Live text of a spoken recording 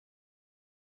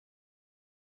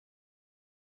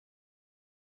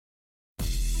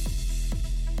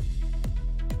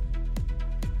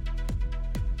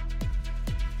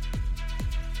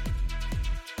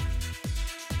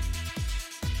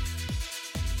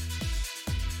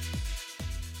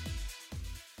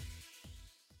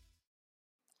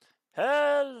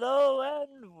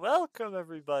Welcome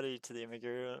everybody to the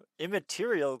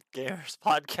Immaterial Gamers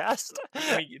podcast.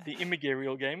 The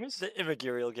Immaterial Gamers. The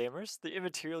Immaterial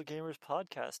Gamers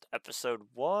podcast, episode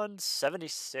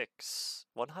 176.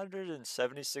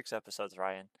 176 episodes,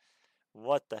 Ryan.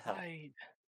 What the hell?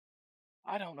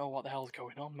 I don't know what the hell's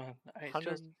going on, man. It's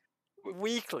just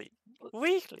weekly.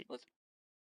 Let's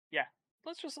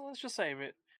just say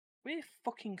it. We're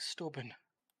fucking stubborn.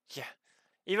 Yeah.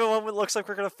 Even when it looks like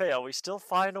we're gonna fail, we still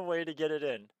find a way to get it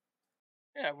in.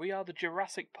 Yeah, we are the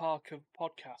Jurassic Park of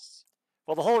podcasts.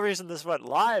 Well, the whole reason this went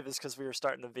live is because we were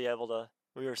starting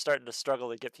to struggle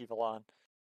to get people on.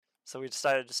 So we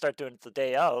decided to start doing it the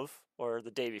day of, or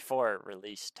the day before it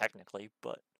released, technically,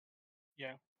 but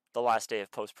yeah, the last day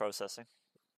of post-processing.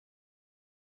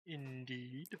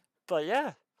 Indeed. But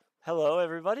yeah, hello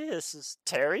everybody, this is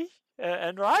Terry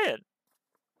and Ryan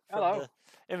from Hello.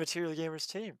 the Immaterial Gamers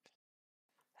team.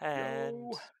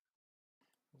 And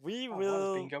we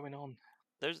will... What has been going on?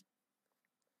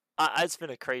 It's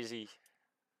been a crazy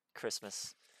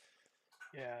Christmas.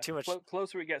 Yeah. Too much.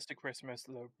 Closer it gets to Christmas,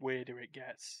 the weirder it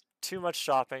gets. Too much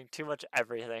shopping, too much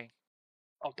everything.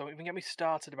 Oh, don't even get me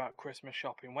started about Christmas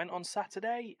shopping. Went on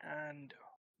Saturday and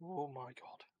oh my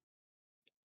god.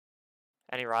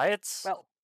 Any riots? Well,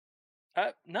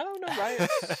 no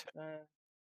riots.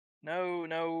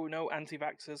 No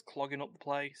anti-vaxxers clogging up the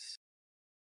place.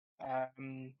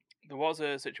 There was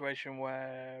a situation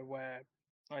where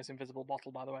nice invisible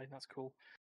bottle, by the way, that's cool.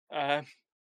 Yeah,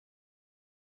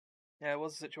 it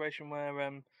was a situation where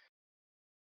I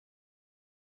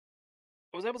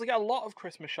was able to get a lot of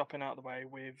Christmas shopping out of the way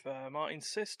with Martin's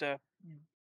sister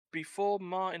before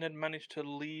Martin had managed to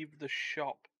leave the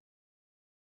shop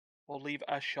or leave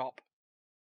a shop.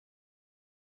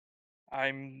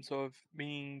 I'm sort of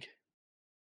being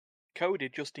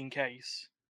coded just in case.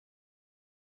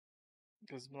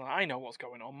 Because I know what's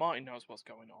going on, Martin knows what's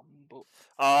going on, but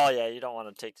oh yeah, you don't want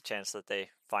to take the chance that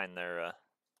they find their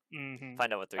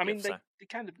find out what their gifts are.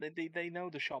 They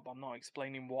know the shop. I'm not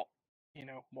explaining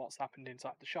what's happened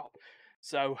inside the shop.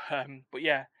 So but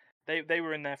yeah, they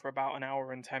were in there for about an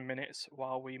hour and 10 minutes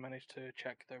while we managed to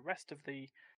check the rest of the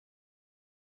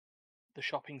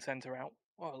shopping centre out.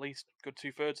 Well, at least good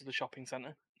 2/3 of the shopping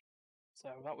centre. So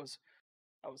that was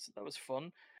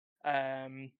fun.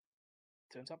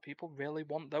 Turns out people really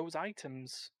want those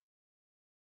items,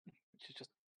 which is just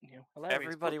hilarious.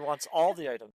 Everybody wants all the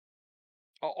items.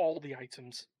 All the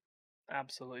items,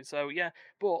 absolutely. So yeah,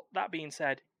 but that being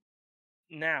said,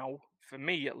 now for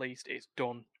me at least, it's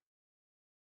done.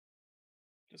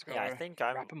 Just gotta I think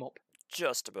I'm wrap them up.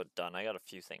 Just about done. I got a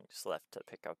few things left to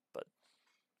pick up, but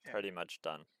pretty much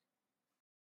done.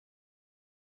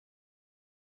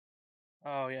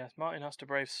 Oh yes, Martin has to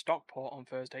brave Stockport on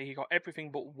Thursday. He got everything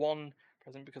but one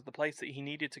present because the place that he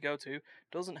needed to go to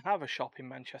doesn't have a shop in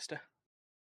Manchester.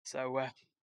 So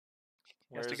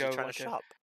he has to go trying to shop?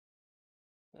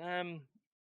 I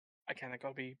kind of got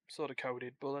to be sort of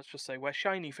coded, but let's just say where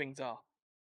shiny things are.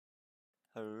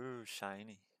 Oh,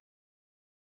 shiny.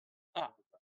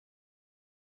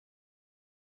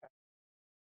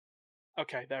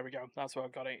 Okay, there we go. That's where I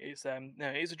got it. It's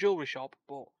it's a jewelry shop,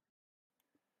 but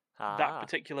that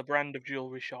particular brand of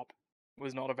jewelry shop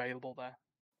was not available there.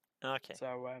 Okay.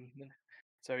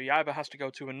 So he either has to go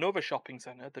to another shopping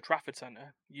centre, the Trafford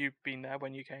Centre. You've been there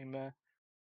when you came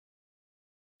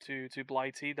to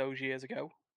Blighty those years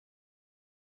ago.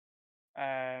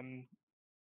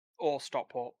 Or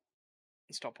Stockport.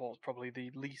 Stockport's probably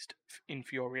the least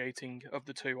infuriating of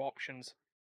the two options.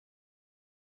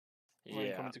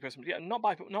 When coming to Christmas, yeah, not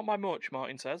by much,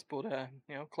 Martin says, but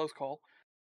close call.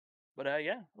 But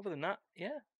yeah, other than that,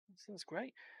 yeah, that's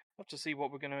great. I'll have to see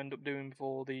what we're going to end up doing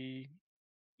for the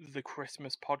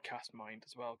Christmas podcast, mind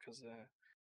as well, because I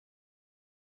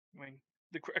mean,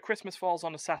 Christmas falls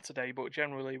on a Saturday, but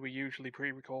generally we usually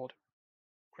pre-record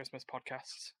Christmas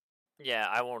podcasts. Yeah,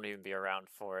 I won't even be around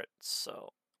for it,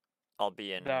 so I'll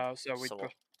be in. No,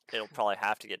 it'll probably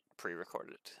have to get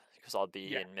pre-recorded because I'll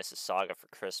be in Mississauga for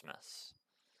Christmas.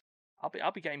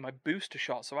 I'll be getting my booster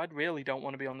shot, so I really don't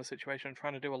want to be on the situation of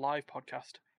trying to do a live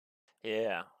podcast.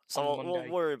 Yeah, so we'll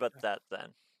worry about that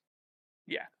then.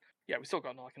 Yeah, we still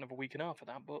got like another week and a half for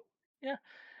that, but yeah.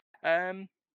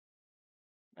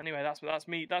 Anyway, that's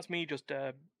me just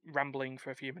rambling for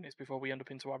a few minutes before we end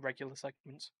up into our regular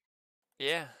segments.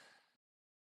 Yeah.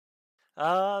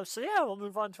 So yeah, we'll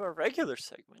move on to our regular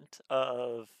segment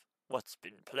of what's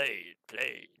been played.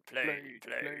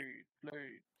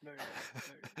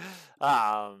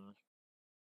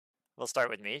 We'll start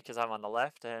with me because I'm on the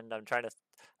left and I'm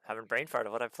having brain fart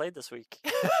of what I've played this week.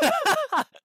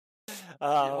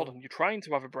 Hold on, you're trying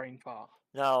to have a brain fart?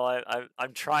 No,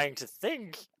 I'm trying to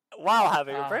think while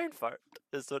having a Ah, brain fart.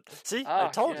 Is what? See, I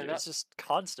told yeah, you, that it's just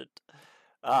constant.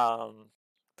 Um,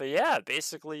 but yeah,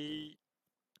 basically,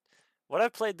 what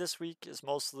I've played this week is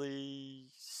mostly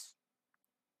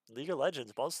League of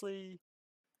Legends. Mostly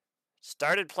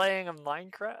started playing a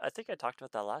Minecraft. I think I talked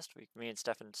about that last week. Me and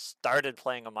Stefan started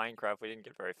playing a Minecraft. We didn't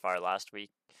get very far last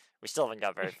week. We still haven't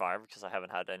got very far because I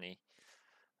haven't had any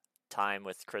time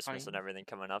with Christmas and time. everything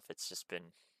coming up. It's just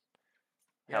been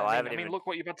Yeah, hell. I I haven't mean, even look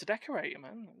what you've had to decorate,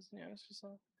 man. It's just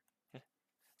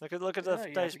look at the yeah, you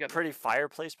had nice to get the pretty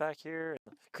fireplace back here.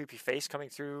 And the creepy face coming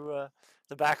through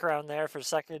the background there for a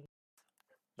second.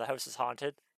 The house is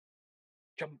haunted.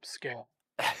 jump scare.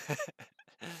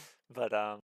 But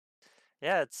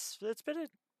yeah, it's been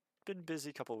a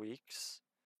busy couple weeks,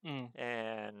 Mm.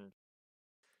 and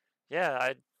yeah,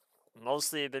 I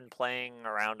mostly been playing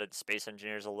around in Space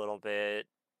Engineers a little bit,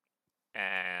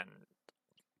 and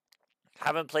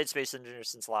haven't played Space Engineers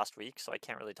since last week, so I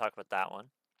can't really talk about that one.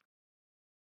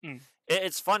 Mm.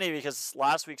 It's funny because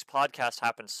last week's podcast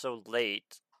happened so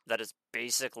late that it's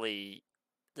basically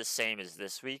the same as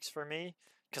this week's for me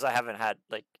because I haven't had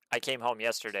I came home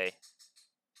yesterday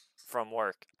from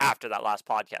work after that last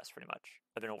podcast pretty much.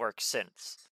 I've been at work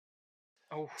since.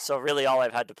 Oh, So really all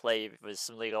I've had to play was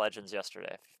some League of Legends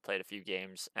yesterday. I've played a few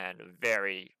games and a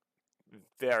very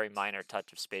very minor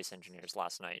touch of Space Engineers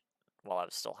last night while I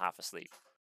was still half asleep.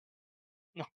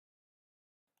 no,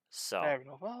 So, fair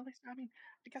enough. Well, at least, I mean,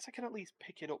 I guess I can at least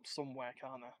pick it up somewhere,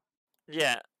 can't I?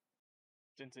 yeah,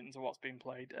 Into what's being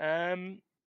played.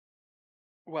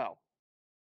 Well,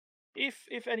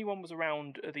 if anyone was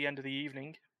around at the end of the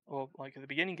evening, or like at the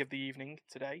beginning of the evening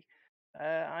today,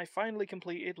 I finally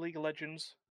completed League of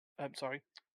Legends. Sorry,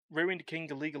 Ruined King: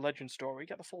 A League of Legends Story.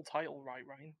 Get the full title right,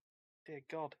 Ryan. Dear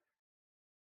God.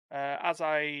 As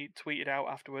I tweeted out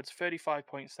afterwards,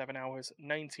 35.7 hours,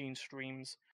 19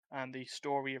 streams, and the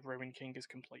story of Ruined King is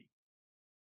complete.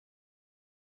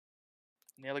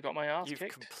 Nearly got my ass you've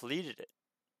kicked. completed it.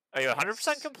 Are you 100%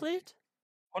 Yes, complete?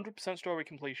 100% story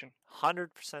completion.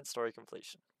 100% story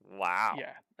completion. Wow.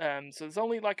 Yeah. So there's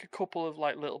only like a couple of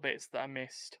like little bits that I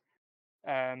missed.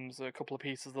 So a couple of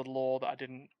pieces of the lore that I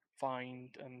didn't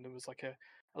find, and there was like a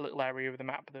little area of the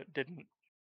map that didn't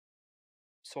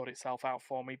sort itself out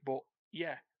for me. But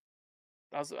yeah,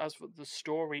 as for the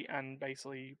story and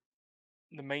basically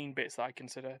the main bits that I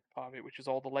consider part of it, which is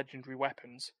all the legendary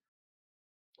weapons,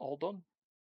 all done.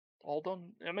 All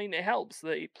done. I mean, it helps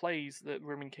that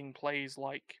Ruined King plays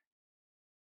like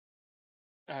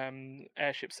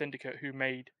Airship Syndicate, who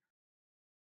made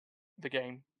the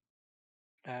game.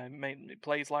 It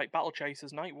plays like Battle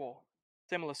Chasers Night War,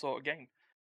 similar sort of game.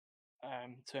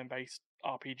 Turn-based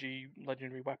RPG,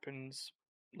 legendary weapons,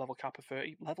 level cap of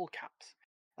 30. Level caps.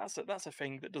 That's a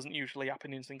thing that doesn't usually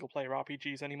happen in single-player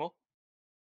RPGs anymore,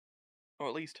 or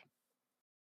at least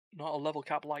not a level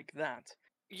cap like that.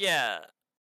 Yeah,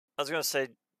 I was going to say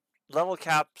level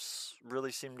caps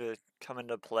really seem to come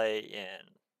into play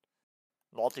in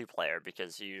multiplayer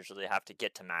because you usually have to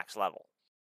get to max level.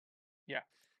 Yeah.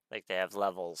 Like they have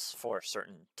levels for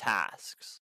certain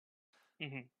tasks,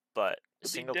 hmm but But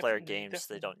single player games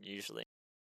they don't usually.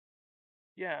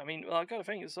 Yeah, I mean, well, I got to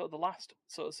think it's sort of the last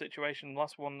sort of situation, the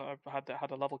last one that I've had that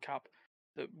had a level cap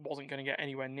that wasn't going to get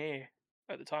anywhere near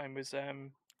at the time was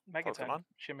Megaten Pokemon?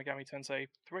 Shin Megami Tensei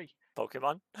 3.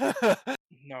 Pokemon?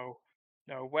 No,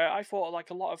 no, where I thought like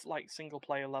a lot of like single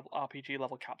player level RPG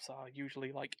level caps are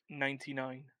usually like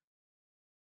 99.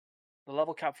 The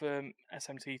level cap for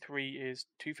SMT3 is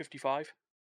 255.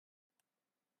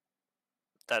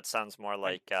 That sounds more And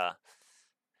like a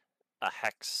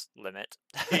hex limit.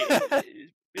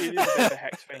 it is a bit of a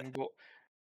hex thing,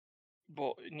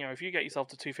 but you know, if you get yourself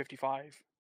to 255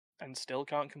 and still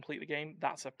can't complete the game,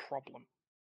 that's a problem.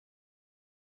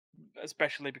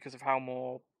 Especially because of how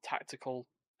more tactical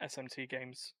SMT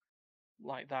games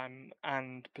like them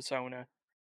and Persona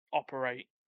operate.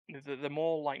 They're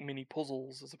more like mini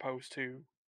puzzles as opposed to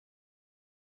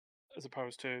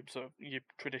sort of your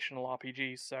traditional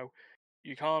RPGs. So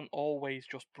you can't always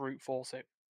just brute force it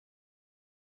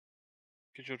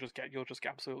because you'll just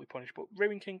get absolutely punished. But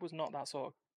Ruin King was not that sort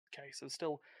of case. There's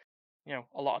still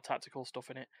a lot of tactical stuff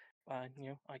in it. I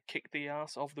kicked the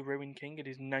ass of the Ruin King. It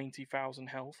is 90,000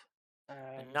 health.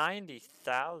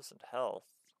 90,000 health.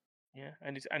 Yeah,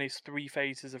 and it's three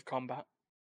phases of combat.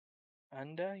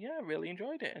 And yeah, really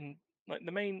enjoyed it. And like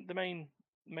the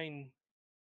main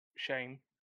shame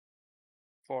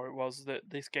for it was that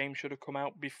this game should have come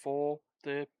out before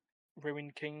the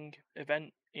Ruined King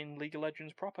event in League of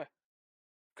Legends proper,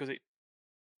 because it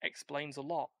explains a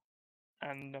lot.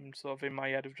 And I'm sort of in my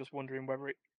head of just wondering whether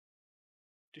it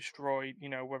destroyed,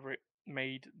 whether it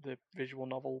made the visual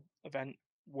novel event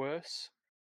worse,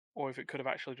 or if it could have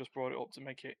actually just brought it up to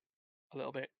make it a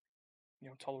little bit,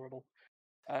 tolerable.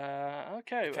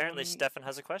 Okay. Apparently, Stefan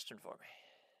has a question for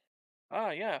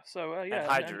me. Yeah. So And yeah,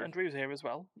 hi, and Drew. Drew's here as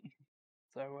well.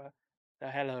 So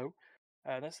hello.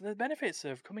 That's the benefits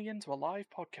of coming into a live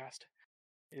podcast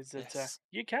is that Yes.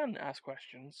 you can ask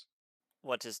questions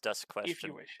What is das if you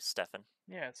question, wish. Stefan?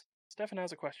 Yes. Stefan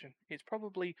has a question. It's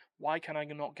probably why can I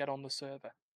not get on the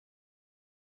server?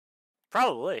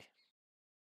 Probably.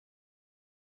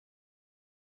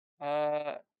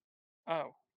 Uh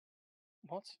oh.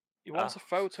 What? He Oh. wants a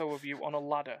photo of you on a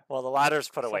ladder. Well, the ladder's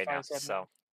put away now, Sapphire said no. so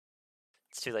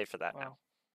it's too late for that now. Well,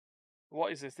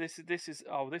 what is this? This is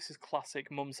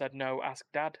classic. Mum said no. Ask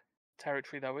Dad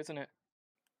territory though, isn't it?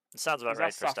 It sounds about Because right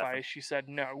that's for Stefan. Sapphire. She said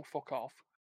no. Fuck off.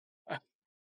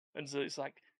 And so it's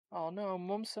like, oh no,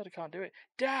 Mum said I can't do it.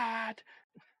 Dad.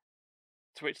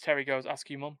 To which Terry goes, ask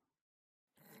you, Mum.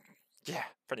 Yeah,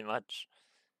 pretty much.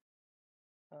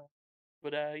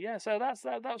 But yeah, so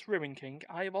that's Ruin King.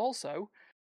 I have also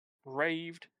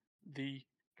braved the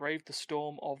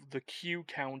storm of the Q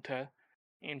counter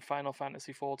in Final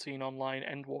Fantasy XIV Online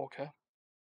Endwalker,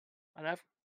 and I've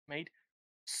made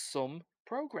some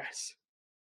progress.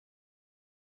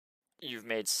 You've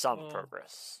made some Oh,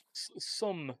 progress.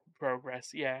 some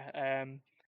progress, yeah.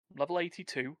 Level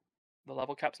 82, the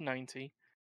level cap's 90.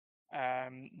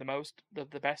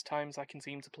 The best times I can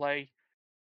seem to play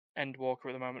Endwalker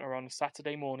at the moment are on a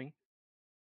Saturday morning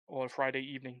or a Friday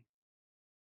evening.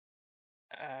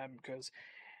 Because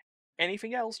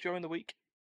anything else during the week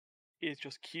is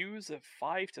just queues of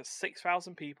 5,000 to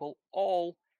 6,000 people,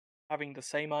 all having the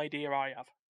same idea I have.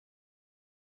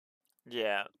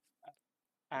 Yeah,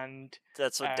 And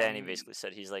that's what Danny basically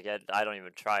said. He's like, I don't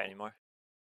even try anymore.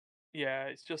 yeah,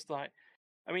 it's just like,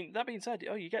 I mean, that being said,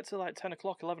 you get to like 10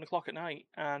 o'clock, 11 o'clock at night,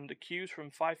 and the queues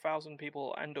from 5,000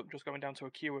 people end up just going down to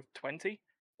a queue of 20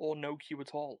 or no queue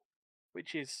at all,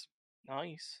 which is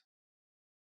nice.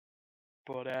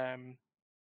 But,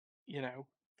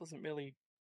 doesn't really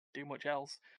do much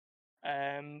else.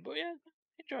 But yeah,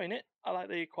 enjoying it. I like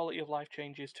the quality of life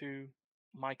changes to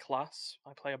my class.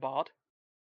 I play a bard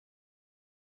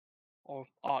or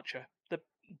archer. The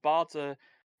bards are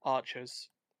archers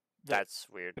that That's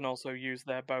weird. can also use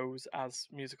their bows as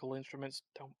musical instruments.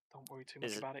 Don't worry too much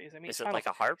Is it? about it. I mean, Is it like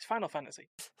a harp? It's Final Fantasy.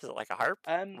 Is it like a harp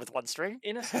Um, with one string?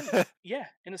 in a sense, yeah.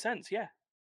 In a sense, yeah.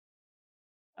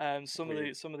 Weird.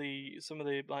 Some of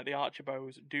the like the archer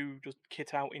bows do just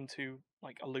kit out into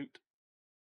like a lute.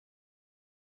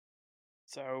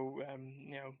 So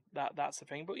that's the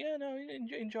thing. But yeah, no,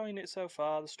 enjoying it so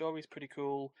far. The story's pretty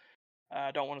cool.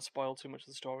 I don't want to spoil too much of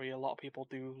the story. A lot of people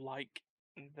do like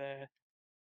the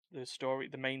story,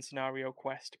 the main scenario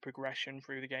quest progression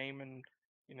through the game, and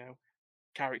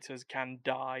characters can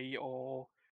die or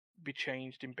be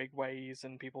changed in big ways,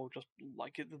 and people just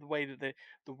like it. The way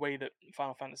that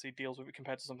Final Fantasy deals with it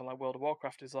compared to something like World of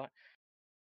Warcraft is like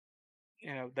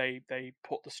they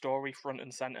put the story front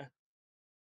and center.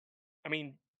 I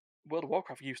mean, World of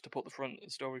Warcraft used to put the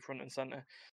story front and center,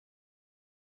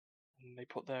 and they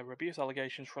put their abuse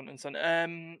allegations front and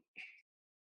center.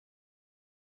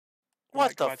 What Right,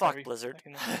 the goodbye, fuck, Terry. Blizzard?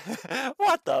 Second.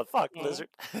 What the fuck, Mm, Blizzard?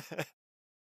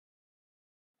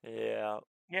 Yeah.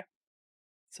 yeah.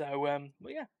 So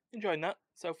but yeah, enjoying that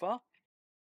so far,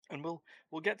 and we'll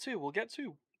get to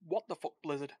what the fuck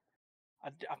Blizzard.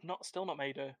 I've not still not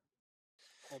made an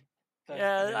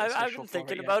Yeah, I've interstitial been for it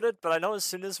thinking yet. about it, but I know as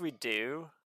soon as we do,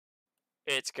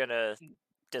 it's gonna Mm,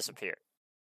 disappear.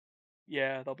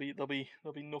 Yeah, there'll be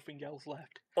nothing else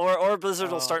left. Or Blizzard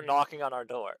will Oh start knocking on our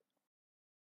door.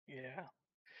 yeah.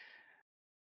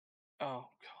 Oh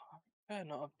god.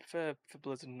 I prefer for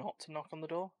Blizzard not to knock on the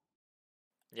door.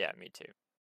 Yeah, me too.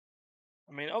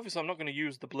 I mean, obviously, I'm not going to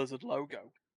use the Blizzard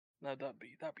logo. No, that'd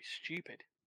be stupid.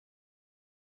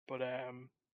 But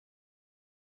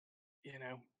you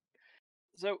know.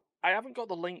 So I haven't got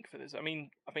the link for this. I mean,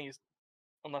 I think it's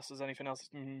unless there's anything else, it's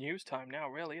news time now,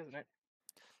 really, isn't it?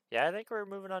 Yeah, I think we're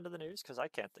moving on to the news because I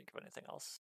can't think of anything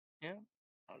else. Yeah.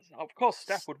 Of course,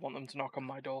 Steph would want them to knock on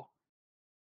my door.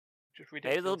 Just Maybe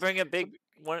they'll ridiculous. bring a So, big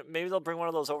one. Maybe they'll bring one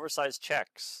of those oversized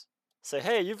checks. Say,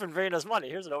 hey, you've been bringing us money.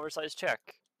 Here's an oversized check.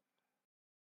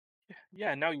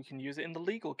 yeah, now you can use it in the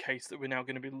legal case that we're now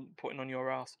going to be putting on your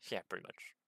ass. Yeah, pretty much.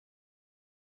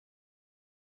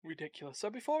 Ridiculous. So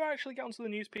before I actually get onto the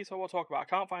news piece I want to talk about, I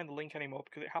can't find the link anymore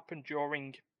because it happened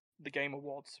during the Game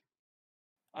Awards.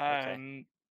 Okay.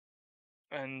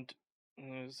 And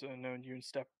as I know you and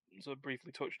Steph sort of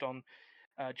briefly touched on,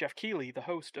 Jeff Keighley, the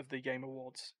host of the Game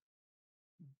Awards,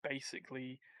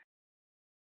 basically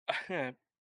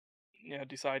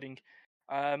deciding,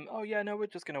 oh yeah, no, we're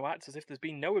just going to act as if there's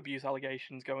been no abuse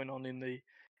allegations going on in the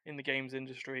games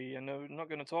industry, and we're not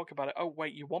going to talk about it. Oh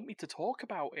wait, you want me to talk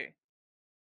about it?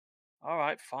 All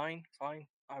right, fine, fine.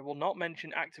 I will not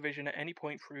mention Activision at any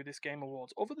point through this Game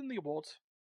Awards, other than the awards.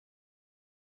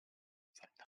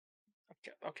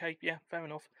 Okay, okay, yeah, fair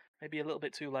enough. Maybe a little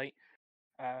bit too late.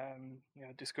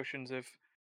 Discussions of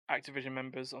Activision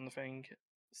members on the thing.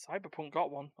 Cyberpunk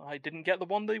got one. I didn't get the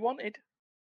one they wanted.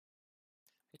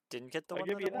 It didn't get the I'll one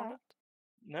give that you it that. wanted.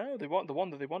 No, the one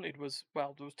that they wanted was,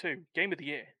 well, there was two. Game of the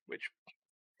Year, which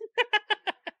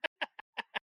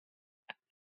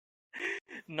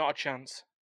not a chance.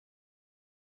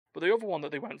 But the other one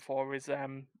that they went for is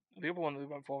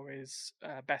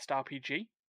best RPG.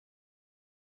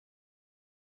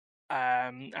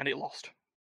 And it lost.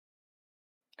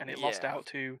 And Yeah. it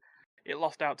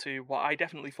lost out to what I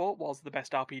definitely thought was the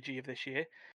best RPG of this year.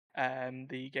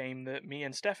 The game that me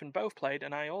and Stefan both played,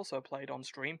 and I also played on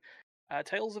stream,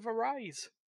 Tales of Arise.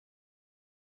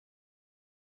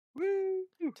 Woo!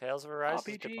 Tales of Arise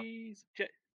is a good one. RPGs,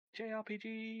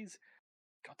 JRPGs.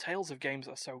 God, Tales of games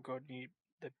are so good.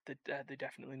 They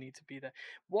definitely need to be there.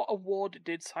 What award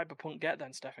did Cyberpunk get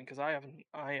then, Stefan? Because I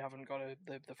haven't got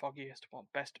the foggiest.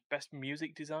 What best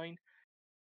music design?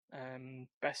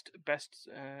 Best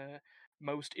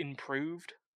most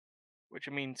improved. Which,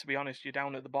 I mean, to be honest, you're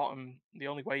down at the bottom. The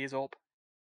only way is up.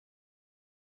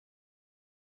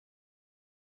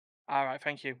 All right,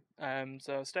 thank you.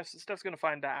 So Steph's going to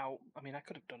find that out. I mean, I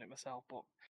could have done it myself, but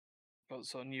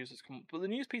so news has come. But the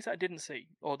news piece that I didn't see,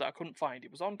 or that I couldn't find,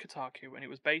 it was on Kotaku, and it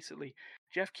was basically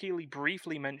Jeff Keighley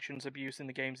briefly mentions abuse in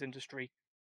the games industry.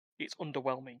 It's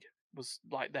underwhelming, was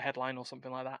like the headline or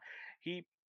something like that.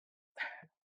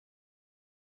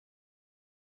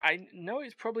 I know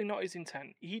it's probably not his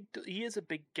intent. He is a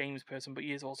big games person, but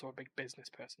he is also a big business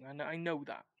person, and I know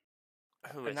that.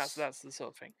 Who And is? that's the sort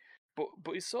of thing. But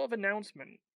his sort of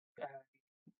announcement.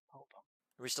 Hold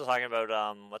on, Are we still talking about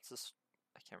what's this?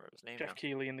 I can't remember his name Jeff now.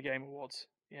 Keighley in the Game Awards.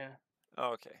 Yeah.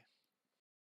 Oh, okay.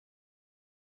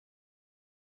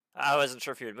 I wasn't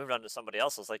sure if you had moved on to somebody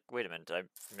else. I was like, wait a minute, did I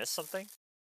miss something?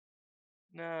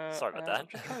 No, Sorry about that. I'm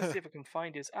just trying to see if I can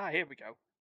find his. Here we go.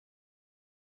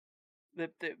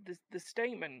 The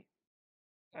statement.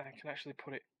 I can actually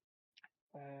put it.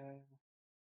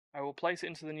 I will place it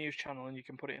into the news channel, and you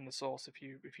can put it in the source if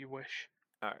you wish.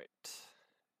 All right.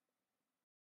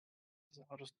 So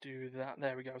I'll just do that.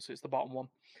 There we go. So it's the bottom one.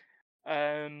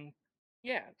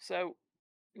 Yeah. So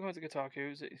going to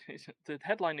Kotaku, the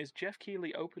headline is Jeff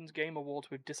Keighley opens Game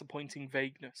Awards with disappointing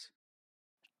vagueness.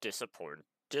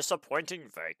 Disappointing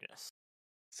vagueness.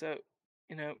 So,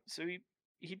 so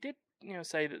he did,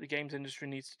 say that the games industry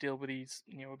needs to deal with these,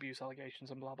 abuse allegations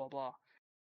and blah blah blah.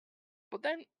 But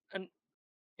then, and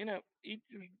he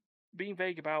being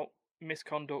vague about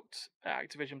misconduct at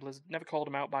Activision Blizzard, never called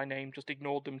them out by name, just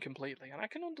ignored them completely, and I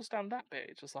can understand that bit.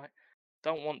 It's just like,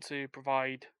 don't want to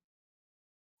provide,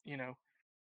 you know,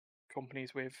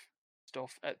 companies with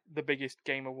stuff at the biggest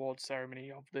game awards ceremony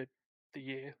of the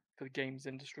year for the games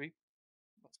industry.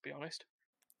 Let's be honest.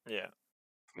 Yeah.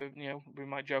 We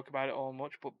might joke about it all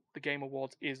much, but the Game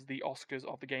Awards is the Oscars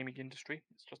of the gaming industry.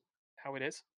 It's just how it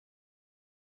is.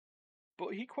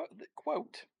 But he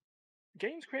quote,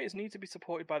 games creators need to be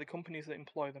supported by the companies that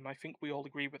employ them. I think we all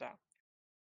agree with that.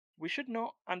 We should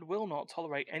not and will not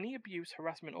tolerate any abuse,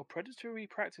 harassment, or predatory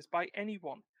practice by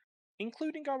anyone,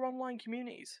 including our online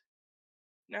communities.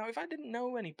 Now, if I didn't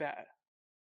know any better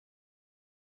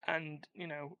and,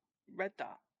 read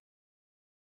that,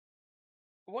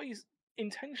 what he's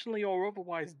intentionally or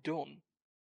otherwise done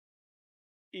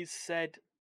is said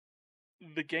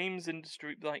the games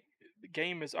industry, like the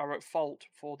gamers, are at fault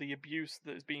for the abuse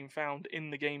that is being found in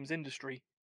the games industry.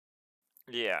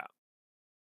 Yeah.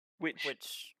 Which,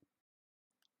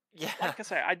 yeah. like I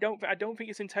say, I don't think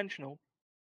it's intentional,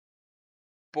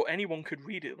 but anyone could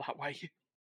read it that way.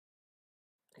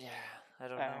 Yeah, I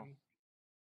don't know.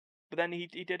 But then he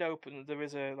did open. There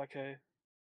is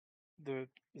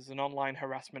there's an online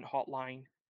harassment hotline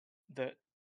that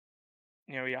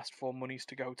he asked for monies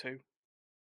to go to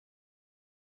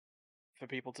for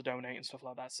people to donate and stuff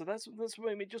like that. So that's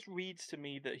it just reads to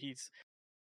me that he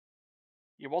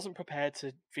wasn't prepared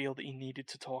to feel that he needed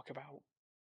to talk about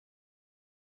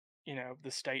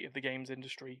the state of the games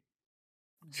industry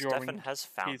Stefan during has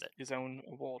found it. his own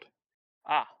award.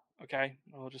 Okay.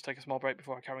 I'll just take a small break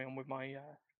before I carry on with my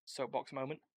soapbox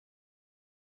moment.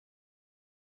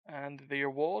 And the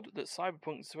award that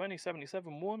Cyberpunk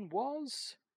 2077 won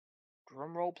was,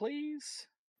 drumroll please,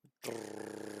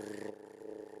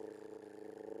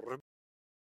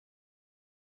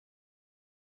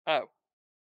 oh,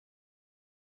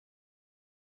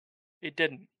 It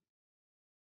didn't.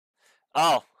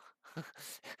 Oh.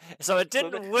 So it So they,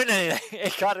 didn't win anything.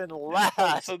 It got in so last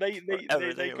they, for they, they,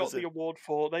 everything they it was got the in.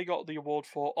 award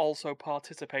for also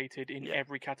participated in Yeah.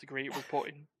 every category it was put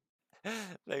in.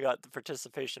 They got the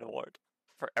participation award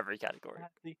for every category.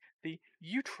 The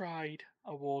You Tried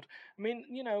award. I mean,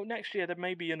 next year there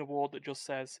may be an award that just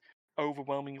says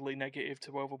overwhelmingly negative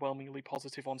to overwhelmingly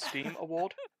positive on Steam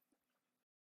award.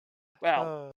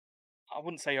 Well, Uh, I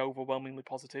wouldn't say overwhelmingly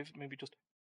positive, maybe just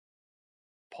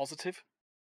positive.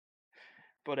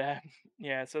 But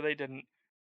yeah, so they didn't.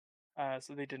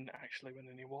 So they didn't actually win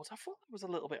any awards. I thought that was a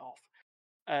little bit off.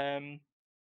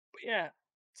 But yeah,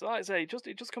 so like I say,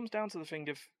 it just comes down to the thing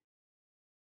of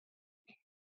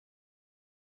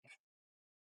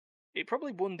it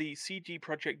probably won the CG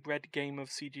Project Red Game of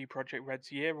CG Project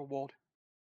Red's Year award.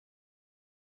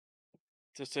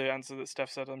 Just to answer that Steph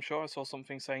said, I'm sure I saw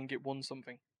something saying it won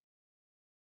something.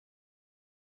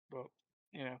 But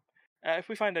you know, if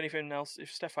we find anything else,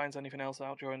 if Steph finds anything else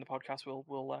out during the podcast,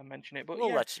 we'll mention it. But we'll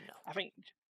yeah, let you know. I think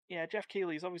Jeff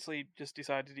Keighley's obviously just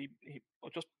decided he or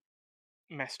just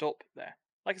messed up there.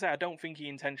 Like I said, I don't think he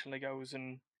intentionally goes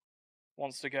and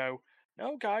wants to go.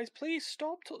 No, guys, please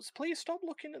stop! Please stop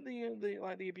looking at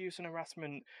the abuse and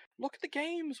harassment. Look at the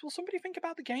games. Will somebody think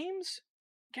about the games?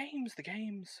 The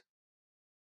games.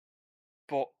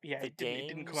 But yeah, The it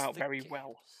didn't come games, out the very well.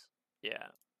 games. Yeah.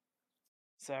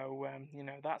 So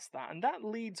that's that, and that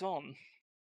leads on.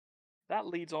 That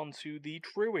leads on to the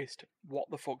truest what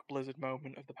the fuck Blizzard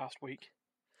moment of the past week.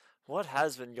 What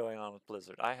has been going on with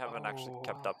Blizzard? I haven't actually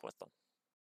kept Oh, up with them.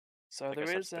 so I there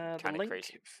guess I've is just been the kind of link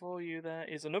crazy. for you. There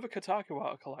is another Kotaku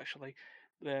article actually,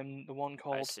 the one I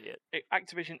called see it.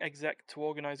 Activision exec to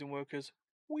organising workers.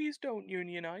 Please don't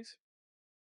unionize.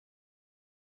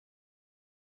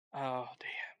 Oh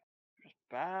dear,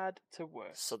 bad to So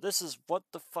worse. this is what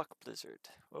the fuck Blizzard.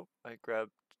 Oh, I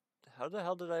grabbed. How the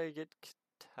hell did I get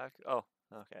Kotaku? Oh,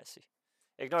 okay, I see.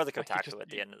 Ignore the Like Kotaku at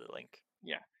the end of the link.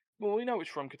 yeah. Well, we know it's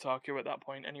from Kotaku at that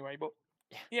point anyway. But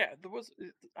Yeah, yeah, there was.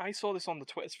 I saw this on the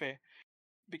Twitter sphere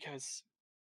because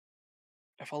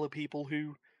I follow people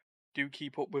who do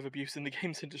keep up with abuse in the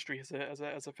games industry as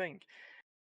a thing.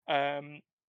 Um,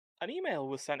 an email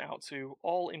was sent out to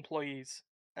all employees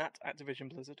at Activision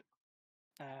Blizzard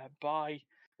by,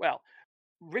 well,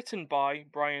 written by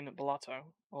Brian Bulato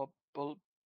or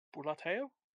Bulateo.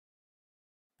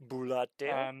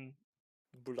 Bulateo? Um,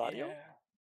 Buladio?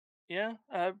 yeah,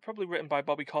 yeah, probably written by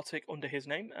Bobby Kotick under his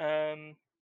name. Got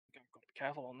to be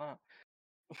careful on that.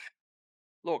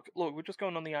 Look, we're just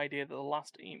going on the idea that the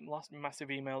last massive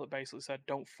email that basically said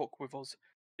 "Don't fuck with us"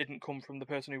 didn't come from the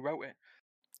person who wrote it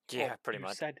or Yeah, pretty who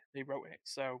much. said they wrote it.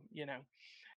 So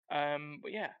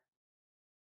but yeah.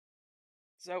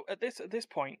 So at this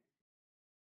point,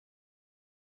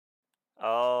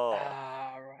 Oh,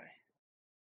 right,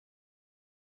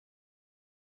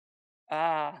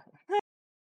 ah.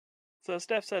 So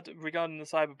Steph said regarding the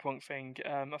cyberpunk thing,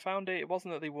 I found it. It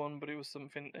wasn't that they won, but it was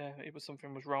something. It was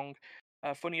something was wrong.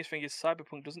 Funniest thing is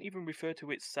cyberpunk doesn't even refer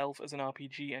to itself as an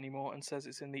RPG anymore, and says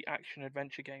it's in the action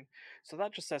adventure game. So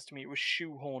that just says to me it was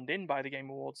shoehorned in by the Game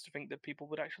Awards to think that people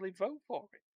would actually vote for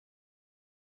it.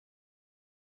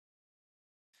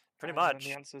 pretty And the much.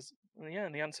 answers, yeah,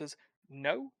 and the answers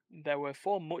no. There were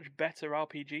four much better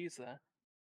RPGs there.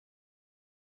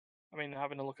 I mean,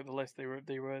 having a look at the list, they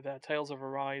were there: Tales of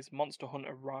Arise, Monster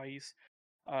Hunter Rise,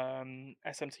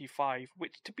 SMT5,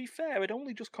 which, to be fair, had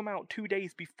only just come out 2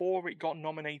 days before it got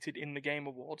nominated in the Game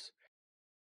Awards.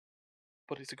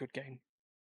 But it's a good game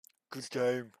Good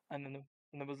still. game. And then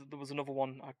there was another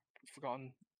one I've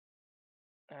forgotten.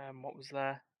 What was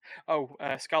there? Oh,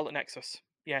 Scarlet Nexus.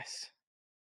 Yes,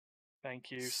 thank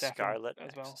you, Stefan, Scarlet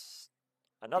as well. Nexus.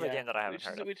 Another Yeah, game that I haven't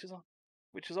heard of.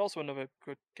 which is also another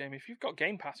good game. If you've got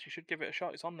Game Pass, you should give it a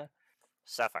shot. It's on there.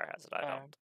 Sapphire has it, I Um,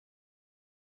 don't.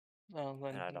 well,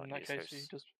 And then I in don't that use case, you hers.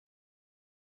 just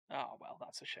oh well,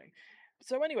 that's a shame.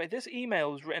 So anyway, this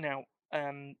email was written out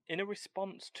in a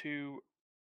response to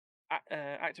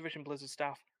Activision Blizzard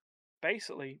staff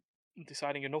basically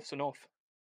deciding enough's enough,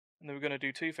 and they were going to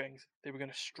do two things. They were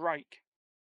going to strike,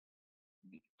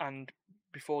 and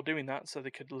before doing that, so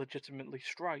they could legitimately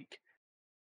strike,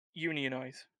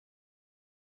 unionize,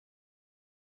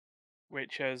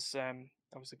 which has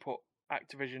obviously put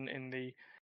Activision in the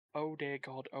oh dear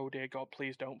God,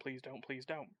 please don't, please don't, please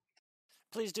don't.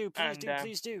 Please do, please And do,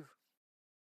 please do.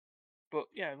 but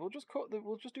yeah, we'll just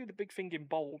do the big thing in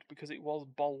bold because it was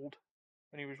bold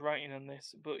when he was writing on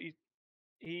this. But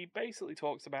he basically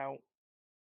talks about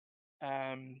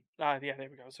yeah, there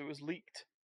we go. So it was leaked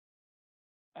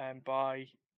by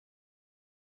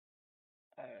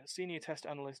senior test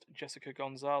analyst Jessica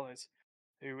Gonzalez,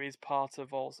 who is part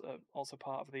of also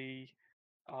part of the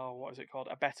what is it called?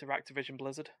 A Better Activision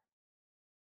Blizzard.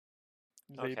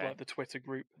 Okay. The Twitter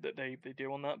group that they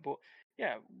do on that. But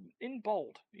yeah, in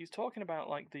bold, he's talking about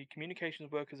like the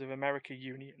Communications Workers of America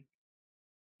Union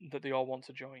that they all want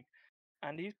to join.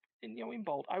 And he's in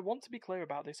bold, I want to be clear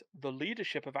about this. The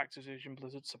leadership of Activision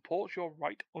Blizzard supports your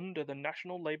right under the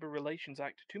National Labor Relations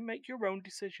Act to make your own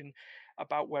decision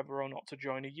about whether or not to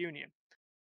join a union.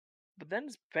 But then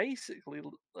it's basically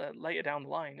later down the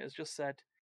line has just said,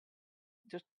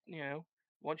 just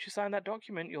once you sign that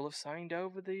document, you'll have signed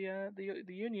over the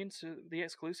union to the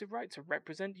exclusive right to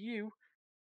represent you.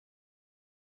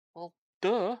 Well,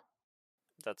 duh.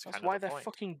 That's That's kind of why the they're point.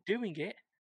 fucking doing it.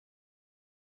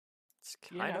 It's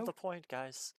You kind of know, the point,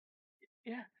 guys.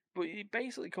 yeah. But it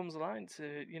basically comes down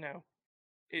to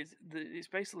it's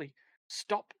basically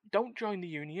stop, don't join the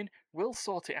union. We'll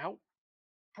sort it out.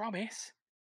 Promise.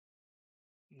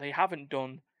 They haven't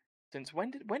done since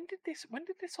when did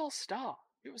this all start?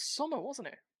 It was summer, wasn't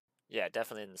it? Yeah,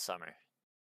 definitely in the summer.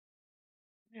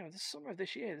 The summer of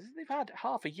this year. They've had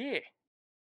half a year,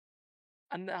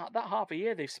 and that half a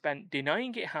year they've spent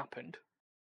denying it happened.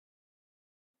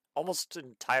 Almost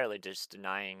entirely just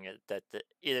denying that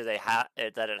either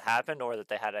that it happened or that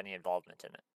they had any involvement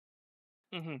in it.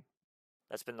 Mm-hmm.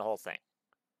 That's been the whole thing.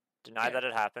 Deny Yeah, that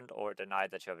it happened or deny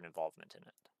that you have an involvement in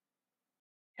it.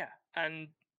 yeah, and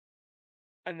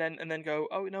then go.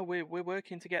 Oh no, we're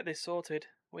working to get this sorted.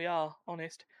 We are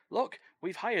honest. Look,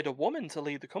 we've hired a woman to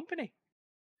lead the company.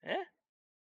 Yeah,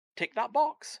 tick that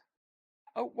box.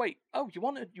 Oh wait. Oh, you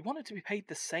want her to be paid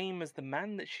the same as the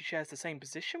man that she shares the same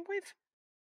position with?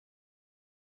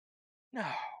 No,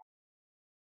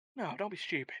 no, don't be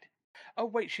stupid. Oh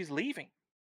wait, she's leaving,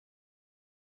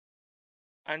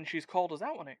 and she's called us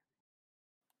out on it.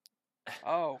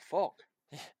 Oh fuck.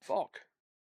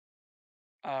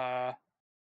 Uh,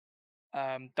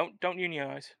 don't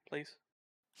unionize, please.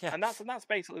 Yeah. And that's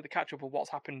basically the catch up of what's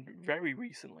happened very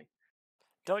recently.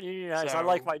 Don't unionize. I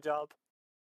like So my job.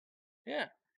 yeah.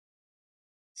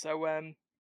 So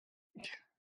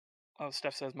oh,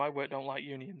 Steph says my work don't like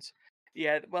unions.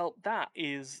 Yeah, well, that's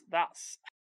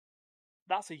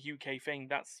a UK thing.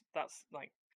 That's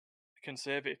like the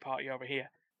Conservative Party over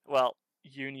here. Well,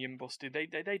 Union busted.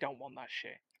 They don't want that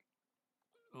shit.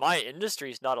 my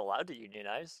industry's not allowed to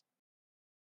unionize.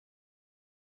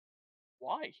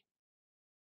 Why?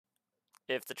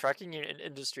 If the trucking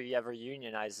industry ever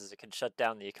unionizes, it can shut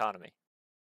down the economy.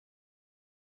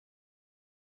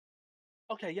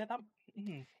 Okay, yeah, that.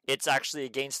 Mm, It's actually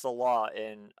against the law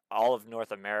in all of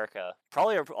North America,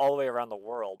 probably all the way around the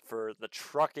world, for the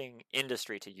trucking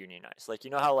industry to unionize. Like, you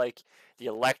know how like the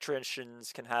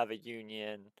electricians can have a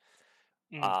union,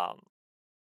 mm, um,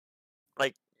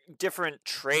 like different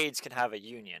trades can have a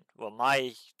union. Well,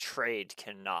 my trade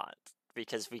cannot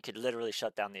because we could literally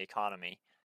shut down the economy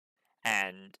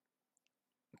and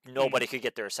mm. nobody could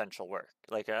get their essential work.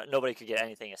 Like nobody could get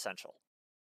anything essential.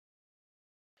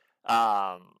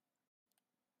 Um,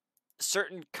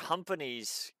 certain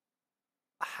companies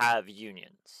have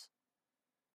unions.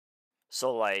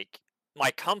 So like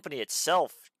my company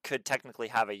itself could technically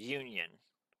have a union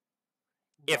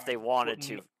if they Right, but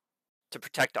wanted to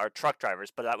protect our truck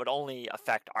drivers, but that would only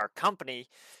affect our company,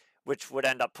 which would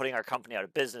end up putting our company out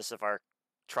of business if our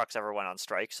trucks ever went on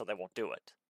strike, so they won't do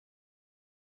it.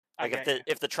 I Like get you.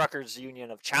 if the truckers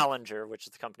union of Challenger, which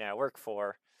is the company I work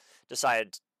for,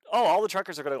 decided, "Oh, all the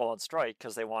truckers are going to go on strike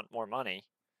because they want more money."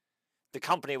 The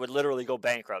company would literally go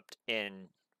bankrupt in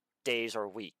days or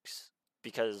weeks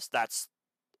because that's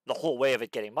the whole way of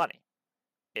it getting money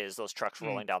is those trucks Mm,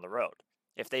 rolling down the road.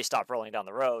 If they stop rolling down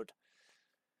the road,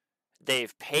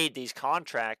 they've paid these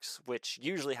contracts, which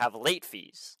usually have late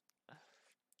fees.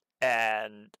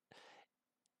 And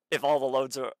if all the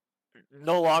loads are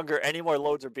no longer, any more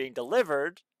loads are being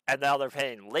delivered, and now they're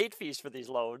paying late fees for these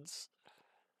loads,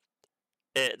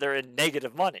 they're in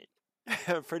negative money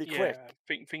pretty quick.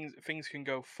 yeah, things can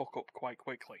go fuck up quite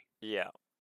quickly. Yeah.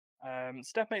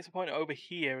 Steph makes a point over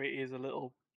here. It is a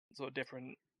little sort of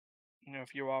different.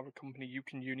 If you are a company, you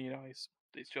can unionize.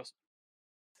 It's just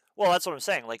Well, that's what I'm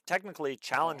saying. Like, technically, not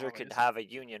Challenger how it could is. have a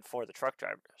union for the truck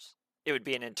drivers. It would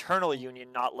be an internal Mm,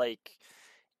 union, not like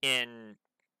in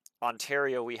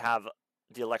Ontario, we have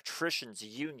the electricians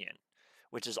union,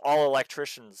 which is all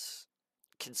electricians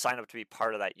can sign up to be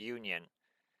part of that union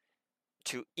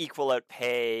to equal out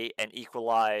pay and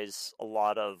equalize a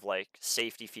lot of like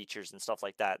safety features and stuff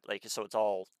like that. Like, so it's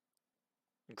all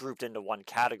grouped into one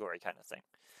category kind of thing.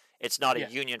 It's not a yeah,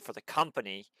 union for the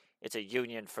company, it's a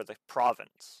union for the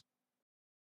province.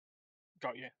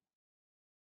 got you.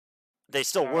 they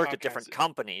still work at Okay, different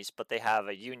companies, but they have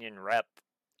a union rep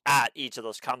at each of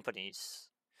those companies.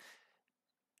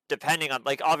 Depending on,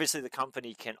 like, obviously the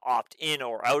company can opt in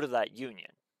or out of that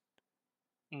union,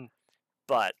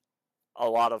 but a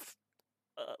lot of,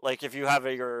 like, if you have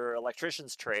your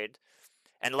electrician's trade,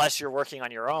 unless you're working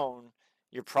on your own,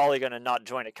 you're probably going to not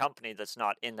join a company that's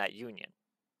not in that union,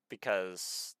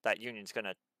 because that union's going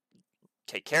to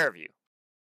take care of you.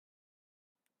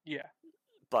 Yeah.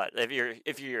 But if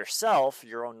you're yourself,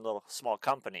 your own little small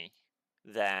company,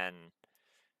 then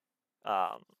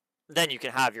um, then you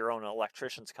can have your own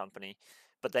electrician's company,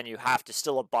 but then you have to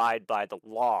still abide by the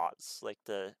laws, like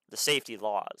the safety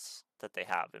laws that they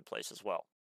have in place as well.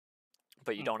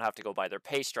 But you don't have to go by their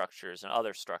pay structures and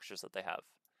other structures that they have.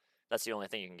 That's the only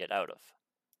thing you can get out of.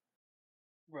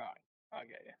 Right. I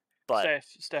get you. But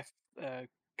Steph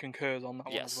concurs on that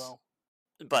one as yes, well.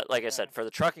 but like I said, for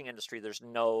the trucking industry, there is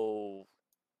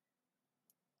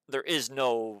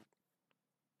no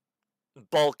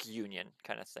bulk union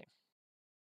kind of thing.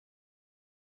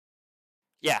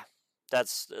 Yeah,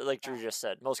 that's like Drew just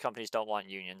said. Most companies don't want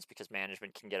unions because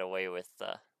management can get away with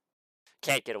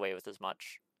can't get away with as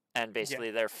much, and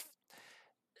basically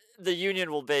the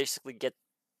union will basically get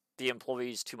the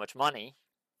employees too much money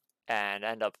and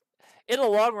end up, in the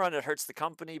long run, it hurts the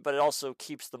company, but it also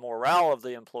keeps the morale of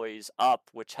the employees up,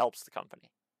 which helps the company.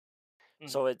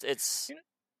 So it's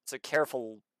a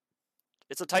careful,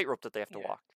 it's a tightrope that they have to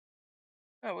walk.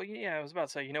 Oh well, yeah. I was about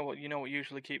to say, you know what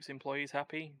usually keeps employees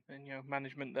happy, and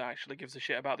management that actually gives a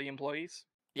shit about the employees.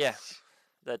 Yeah,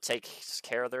 that takes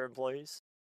care of their employees.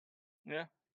 Yeah,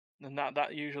 and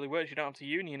that usually works. You don't have to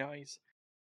unionize,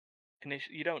 and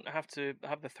you don't have to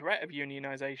have the threat of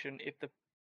unionization if the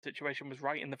situation was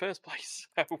right in the first place.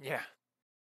 So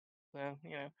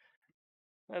yeah,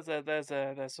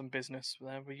 there's some business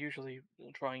there. We usually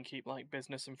try and keep like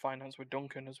business and finance with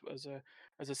Duncan as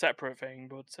a separate thing,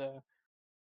 but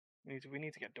we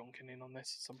need to get Duncan in on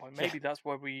this at some point. Maybe that's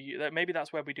where we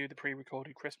do the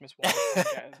pre-recorded Christmas one. Try and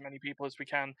get as many people as we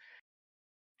can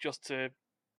just to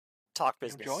talk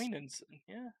business. Join and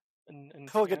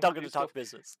we'll get Duncan do to stuff. talk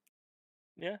business.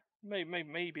 Yeah,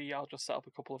 maybe I'll just set up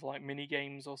a couple of like mini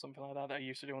games or something like that I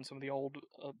used to do on some of the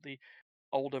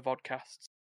older vodcasts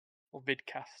or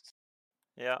vidcasts.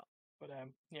 Yeah. But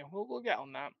we'll get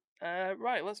on that.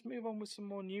 Right, let's move on with some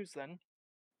more news then.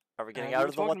 Are we getting out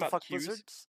of the what the fuck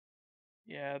blizzards?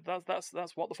 Yeah, that's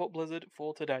what the fuck blizzard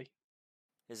for today.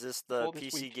 Is this the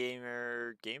PC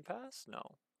Gamer Game Pass?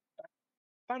 No.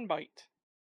 Fanbyte.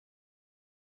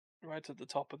 Right at the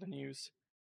top of the news.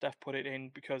 Steph put it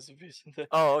in because of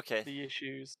the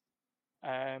issues.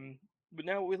 But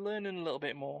now we're learning a little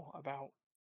bit more about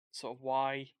sort of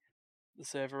why the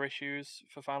server issues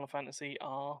for Final Fantasy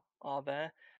are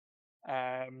there.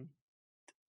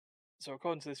 So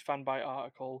according to this Fanbyte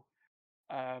article,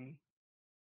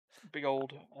 big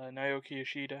old Naoki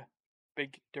Yoshida,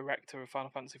 big director of Final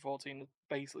Fantasy XIV,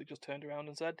 basically just turned around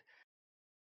and said,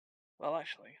 well,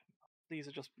 actually, these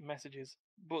are just messages,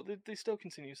 but they still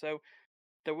continue. So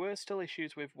there were still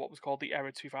issues with what was called the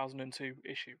Error 2002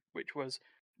 issue, which was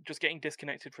just getting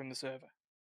disconnected from the server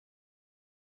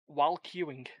while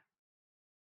queuing.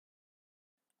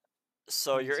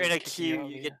 So you're in a queue,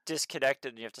 you get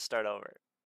disconnected, and you have to start over.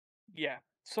 Yeah,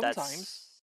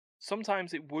 sometimes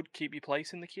it would keep your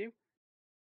place in the queue.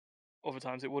 Other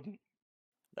times it wouldn't.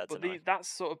 That's but that's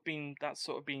sort of been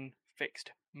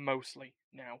fixed mostly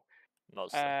now.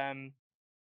 Mostly.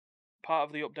 Part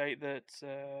of the update that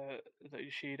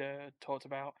Yoshida talked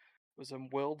about was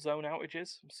world zone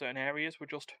outages. Certain areas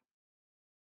would just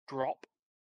drop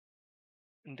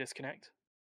and disconnect,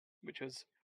 which was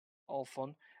all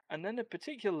fun. And then a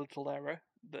particular little error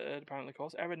that apparently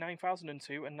caused error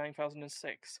 9002 and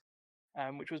 9006,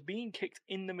 which was being kicked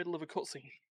in the middle of a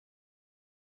cutscene,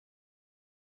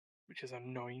 which is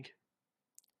annoying.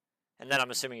 And then I'm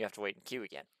assuming you have to wait in queue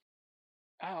again.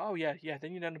 Oh yeah.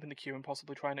 Then you'd end up in the queue and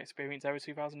possibly try and experience Error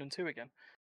 2002 again.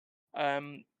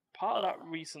 Part of that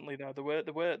recently though, there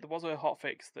was a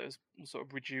hotfix that has sort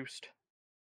of reduced.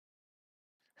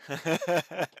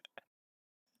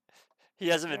 He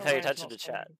hasn't been paying attention to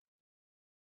chat.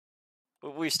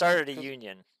 We started a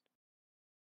union.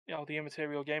 Yeah, the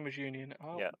Immaterial Gamers Union.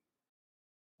 Oh. Yeah.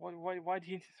 Why do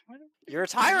you? You're a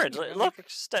tyrant. Look,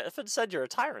 Stefan said you're a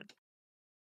tyrant.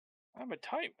 I'm a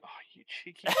tyrant. Oh, you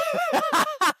cheeky.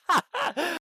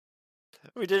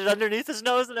 We did it underneath his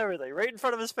nose and everything, right in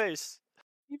front of his face.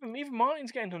 Even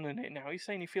Martin's getting on it now. He's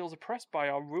saying he feels oppressed by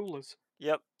our rulers.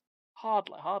 Yep.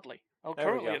 Hardly. Well,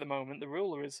 currently at the moment, the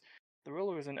ruler is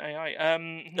an AI.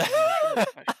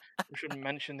 We shouldn't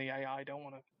mention the AI. Don't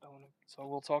want to. So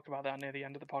we'll talk about that near the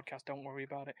end of the podcast. Don't worry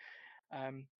about it.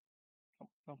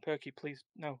 No, Perky, please,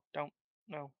 no, don't,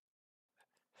 no,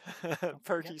 no, yeah,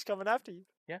 Perky's coming after you.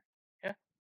 yeah, yeah,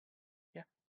 yeah.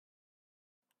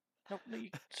 No, no, you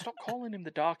stop calling him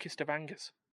the darkest of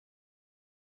angers.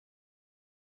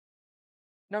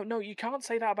 No, no, you can't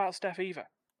say that about Steph either.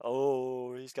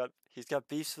 Oh, he's got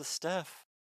beefs with Steph.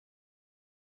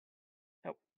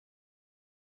 No,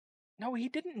 no, he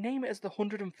didn't name it as the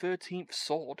 113th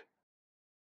sword.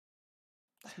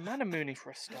 It's Manamuni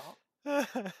for a start.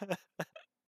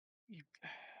 You,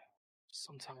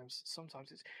 sometimes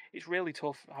it's really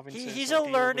tough having to He's sort a of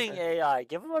deal with learning it. AI.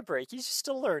 Give him a break. He's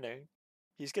still learning.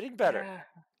 He's getting better. Yeah,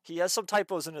 He has some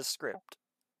typos in his script.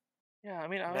 yeah. I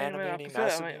Manamuni, prefer.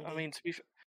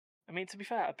 Masamuni. To be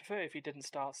fair, I prefer if he didn't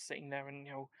start sitting there and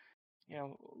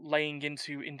laying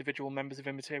into individual members of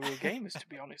Immaterial Gamers. To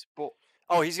be honest, but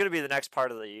Oh, he's gonna be the next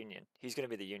part of the union. He's gonna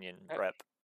be the union uh, rep.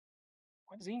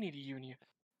 why does he need a union?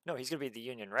 No, he's gonna be the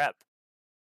union rep.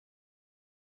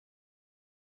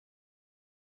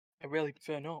 I really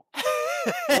prefer not.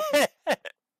 Oh,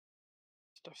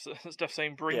 stuff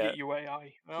saying, "Bring Yeah, it, you AI."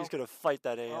 he's Well, gonna fight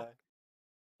that well, AI.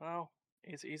 well.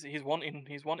 He's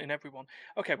wanting everyone.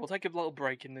 Okay, we'll take a little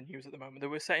break in the news at the moment. That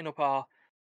we're setting up our.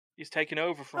 He's taking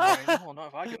over from Ryan. Oh,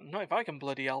 not if I can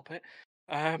bloody help it.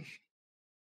 Um,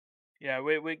 yeah,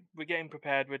 we're getting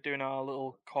prepared. We're doing our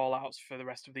little call outs for the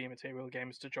rest of the Immaterial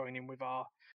Gamers to join in with our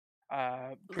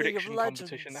League of prediction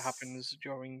competition that Legends. happens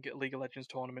during League of Legends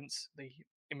tournaments, the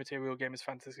Immaterial Gamers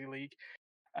Fantasy League.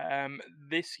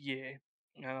 This year,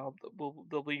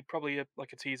 there'll be probably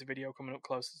like a teaser video coming up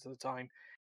closer to the time.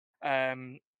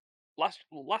 Um, last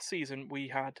season we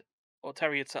had, or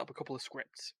Terry had set up a couple of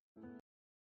scripts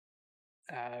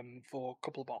for a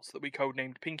couple of bots that we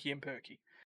codenamed Pinky and Perky.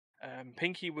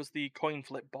 Pinky was the coin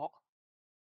flip bot,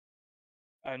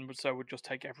 and so would just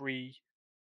take every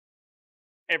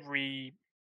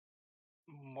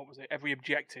what was it, every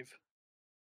objective,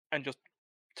 and just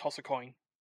toss a coin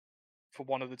for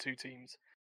one of the two teams.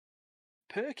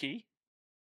 Perky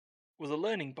was a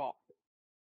learning bot,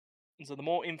 and so the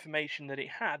more information that it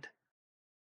had,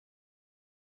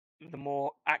 the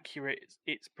more accurate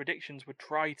its predictions would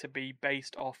try to be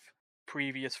based off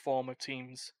previous form of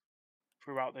teams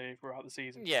throughout the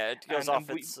season. Yeah, it goes And off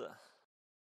we its.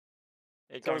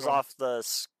 It sorry, goes go on. off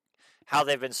how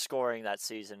they've been scoring that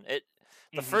season. The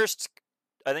Hmm. first,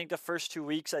 I think the first 2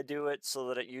 weeks I do it so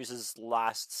that it uses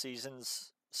last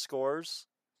season's scores.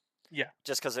 Yeah.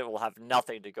 Just because it will have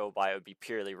nothing to go by, it would be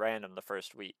purely random the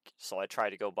first week. So I try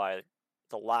to go by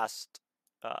the last,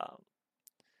 um,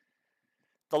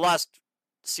 the last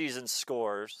season's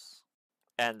scores,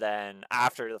 and then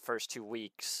after the first 2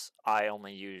 weeks, I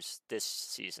only use this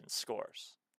season's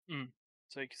scores. Mm.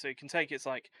 So you can take its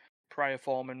like prior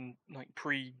form and like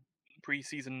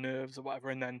pre-season nerves or whatever,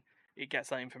 and then it gets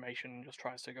that information and just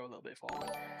tries to go a little bit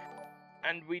forward.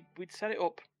 And we'd set it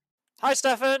up. Hi,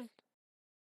 Stefan.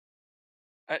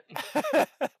 At,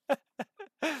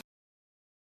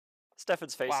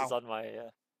 Stefan's face is wow. on my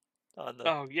on the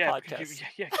Oh yeah, because podcast.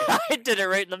 yeah. I did it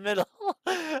right in the middle.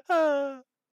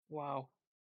 Wow.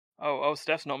 Oh,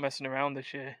 Steph's not messing around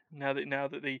this year. Now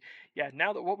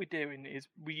that what we're doing is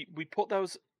we put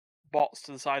those bots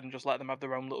to the side and just let them have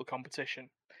their own little competition.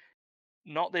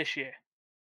 Not this year.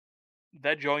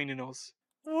 They're joining us.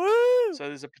 Woo! So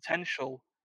there is the potential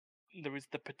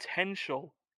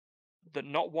that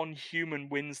not one human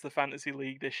wins the fantasy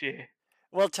league this year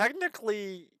Well,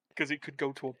 technically, because it could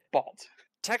go to a bot.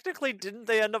 didn't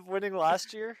they end up winning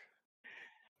last year?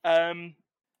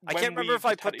 I can't When remember we if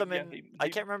I just had put it, them yeah, in. I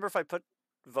can't remember if I put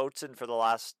votes in for the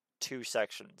last 2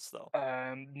 sections though.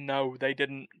 no, they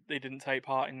didn't. They didn't take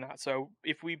part in that. So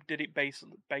if we did it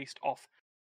based off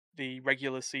the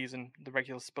regular season, the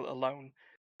regular split alone,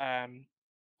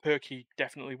 Perky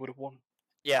definitely would have won.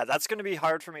 Yeah, that's going to be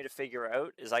hard for me to figure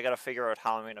out. Is I got to figure out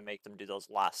how I'm going to make them do those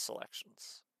last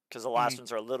selections, because the last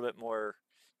ones are a little bit more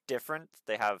different.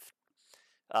 They have,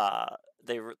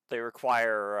 they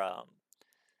require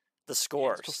the Yeah, it's tough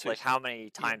scores, to like how many yeah,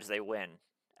 times they win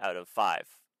out of 5.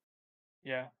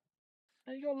 yeah.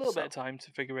 You got a little bit of So time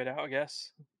to figure it out, I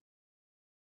guess.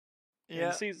 I mean,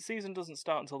 the yeah, season doesn't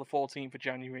start until the 14th of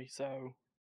January, so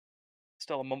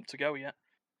still a month to go yet.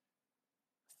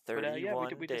 But yeah,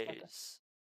 31 we just had that. days.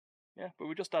 Yeah, but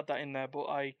we just had that in there. But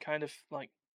I kind of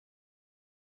like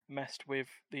messed with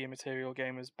the Immaterial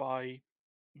Gamers by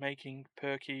making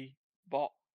Perky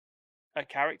bot a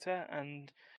character,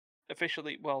 and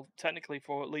officially, well, technically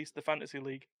for at least the Fantasy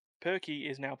League, Perky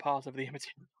is now part of the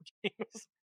Immaterial Gamers.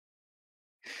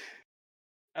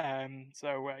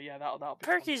 So yeah, that'll be fun.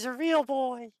 Perky's a real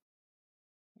boy.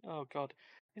 Oh god,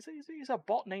 is a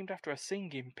bot named after a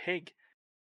singing pig?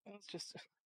 It's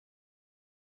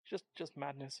just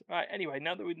madness. Right. Anyway,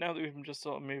 now that we've just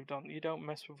sort of moved on, you don't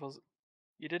mess with us.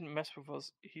 You didn't mess with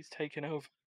us. He's taken over.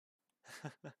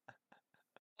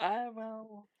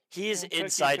 Well, He's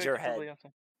inside your Perky's head. lovely after.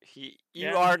 You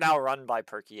Yeah, are now run by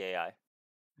Perky AI.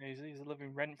 he's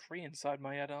living rent free inside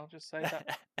my head. I'll just say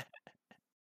that.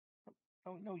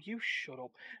 Oh no, you shut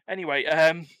up. Anyway,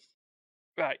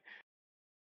 right.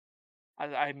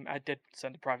 I did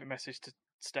send a private message to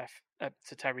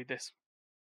to Terry this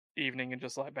evening and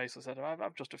just like basically said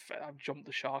I've jumped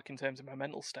the shark in terms of my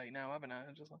mental state now, haven't I?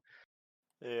 Just like,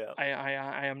 Yeah.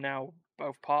 I am now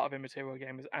both part of Immaterial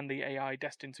Gamers and the AI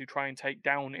destined to try and take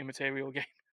down Immaterial Game.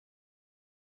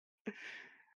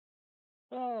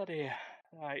 Oh dear.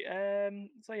 Right.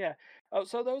 So yeah. Oh,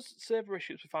 so those server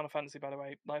issues with Final Fantasy, by the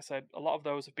way, like I said, a lot of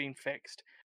those have been fixed.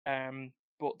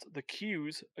 But the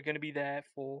queues are going to be there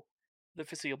for the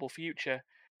foreseeable future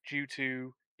due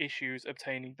to issues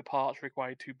obtaining the parts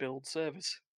required to build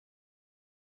servers.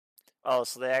 Oh,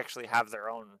 so they actually have their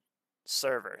own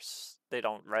servers. They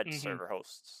don't rent Hmm. server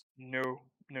hosts. No,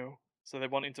 no. So they're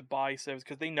wanting to buy servers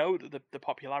because they know that the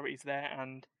popularity is there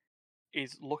and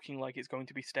is looking like it's going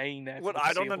to be staying there for What the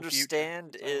I don't foreseeable future.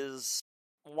 understand So is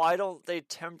why don't they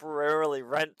temporarily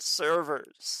rent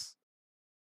servers?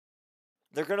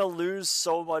 They're gonna lose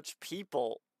so much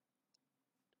people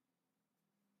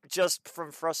just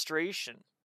from frustration.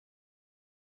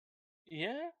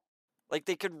 yeah, Like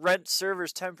they could rent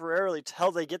servers temporarily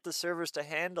till they get the servers to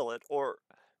handle it, or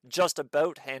just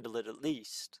about handle it at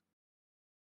least.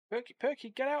 Perky,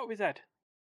 get out of his head.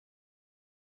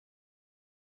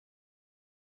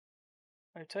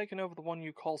 I've taken over the one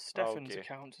you call Oh Stefan's dear.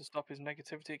 account to stop his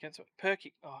negativity against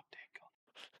Perky. Oh dear God.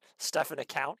 Stefan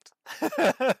account?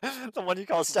 The one you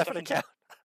call Stefan Stefan. account?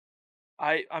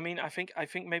 I mean I think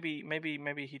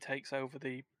maybe he takes over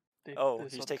Oh, the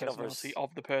he's sort of taking over personality his,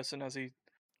 of the person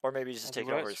or maybe he's just as he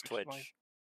taking over works, his which is why Twitch.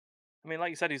 I mean,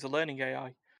 like you said, he's a learning AI.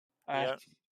 Uh, Yeah.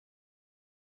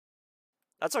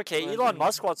 That's okay. learns Elon and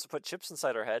Musk wants to put chips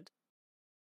inside our head.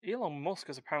 Elon Musk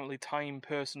is apparently Time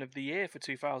Person of the Year for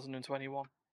 2021.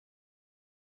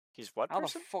 He's what How the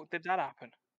person? fuck did that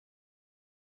happen?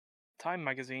 Time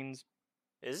Magazine's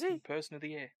Is he? Person of the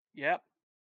Year. Yep.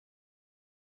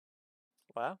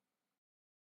 Wow.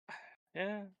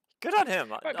 Yeah. Good on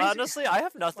him. Right, PC. Honestly, I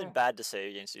have nothing Well, bad to say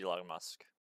against Elon Musk.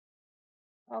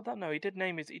 I don't know. He did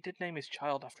name his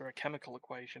child after a chemical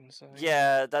equation. So you know.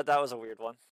 Yeah, that was a weird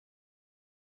one.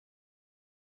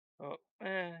 Oh,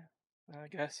 I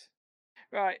guess.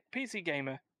 Right, PC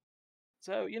gamer.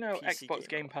 So you know PC Xbox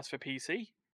gamer. Game Pass for PC.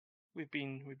 We've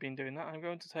been doing that. I'm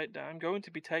going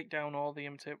to be take down all the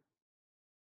MT.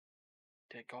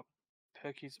 Dear God,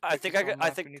 Perky's gone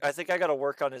mad. We need I to think I got to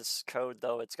work on his code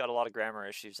though. It's got a lot of grammar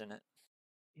issues in it.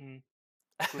 mm,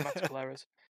 grammatical errors.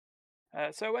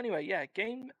 So anyway, yeah,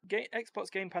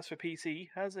 Xbox Game Pass for PC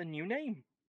has a new name.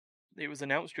 It was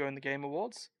announced during the Game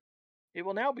Awards. It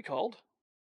will now be called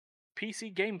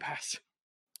PC Game Pass.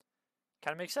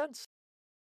 Kind of makes sense.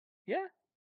 Yeah,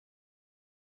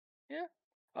 yeah.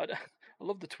 I, I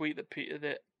love the tweet that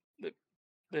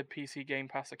the PC Game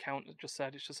Pass account just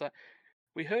said. It's just like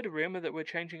we heard a rumor that we're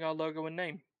changing our logo and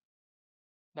name.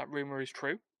 That rumor is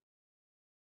true,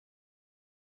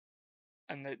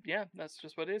 and yeah, that's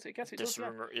just what it is. I guess it This does. Yeah,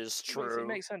 rumor is it true.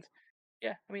 makes sense.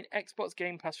 Yeah, I mean Xbox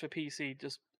Game Pass for PC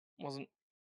just wasn't.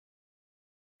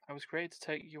 I was created to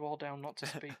take you all down, not to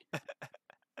speak.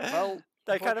 Well,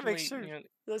 That kind of makes unfortunately, sense.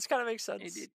 This kind of makes it,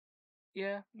 sense. it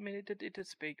yeah, I mean it did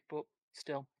speak, but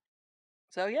still.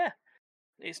 So yeah,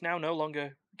 it's now no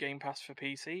longer Game Pass for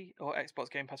PC or Xbox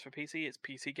Game Pass for PC. It's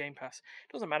PC Game Pass.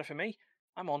 It doesn't matter for me.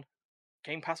 I'm on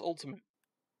Game Pass Ultimate,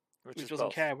 Which which is doesn't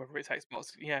both. care whether it's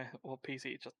Xbox, yeah, or PC.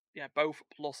 It's just yeah, both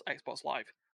plus Xbox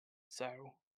Live. So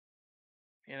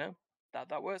you know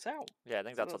that works out. Yeah, I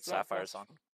think So that's what Sapphire's on.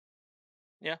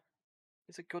 yeah,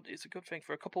 it's a good thing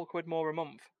for a couple of quid more a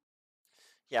month.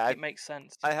 Yeah, It makes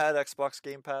sense. I had Xbox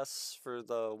Game Pass for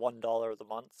the $1 the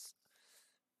month,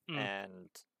 Mm, and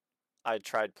I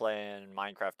tried playing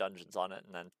Minecraft Dungeons on it,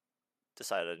 and then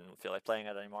decided I didn't feel like playing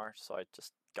it anymore, so I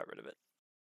just got rid of it.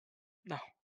 no.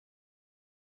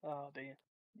 Oh dear.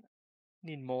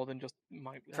 Need more than just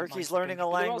Perky's Minecraft learning Dungeons,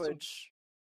 a but there are some. language.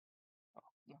 Oh,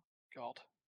 no, God.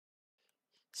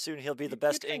 Soon he'll be the You'd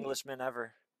best think Englishman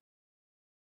ever.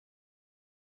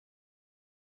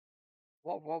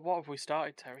 what have we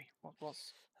started, Terry?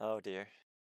 What's Oh dear.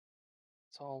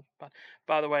 it's all bad.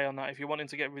 By the way, on that, if you're wanting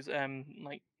to get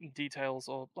like details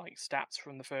or like stats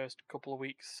from the first couple of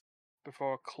weeks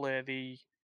before I clear the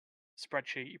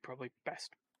spreadsheet, you probably best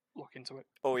look into it.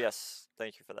 Oh yes,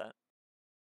 thank you for that.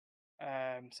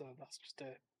 So that's just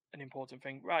a an important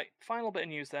thing. Right, final bit of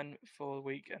news then for the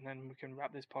week, and then we can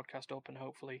wrap this podcast up, and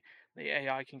hopefully the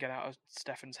AI can get out of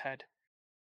Stefan's head.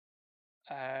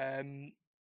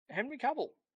 Henry Cavill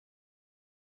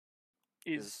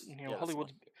is, Yeah, that's the one.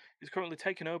 Hollywood is currently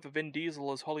taking over Vin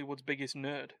Diesel as Hollywood's biggest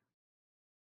nerd.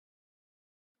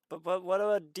 But what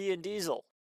about D and Diesel?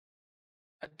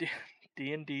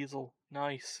 D and Diesel,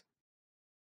 nice.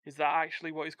 Is that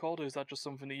actually what he's called, or is that just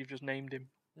something that you've just named him?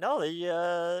 No, he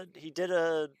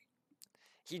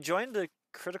joined the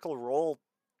Critical Role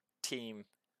team,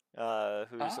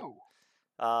 who's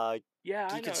Oh, yeah, I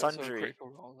Geek know and it's a Sundry,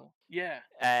 critical role though. Yeah,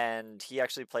 and he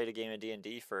actually played a game of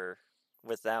D&D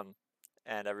with them,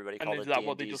 and everybody and called is it that D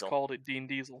what and they just Diesel. called it, D and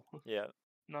Diesel? Yeah.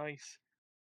 Nice,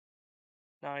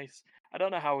 nice. I don't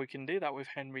know how we can do that with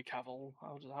Henry Cavill.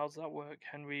 How does that work?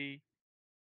 Henry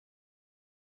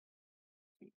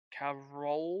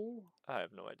Cavill? I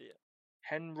have no idea.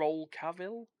 Henroll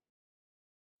Cavill?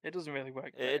 It doesn't really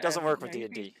work. It doesn't work with Yeah,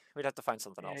 D&D. We'd have to find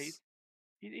something yeah, else.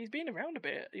 he's been around a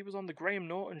bit. He was on the Graham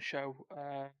Norton show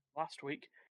last week,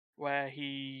 where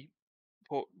he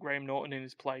put Graham Norton in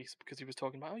his place because he was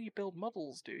talking about, oh, you build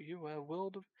models, do you?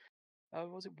 World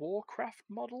of was it Warcraft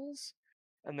models?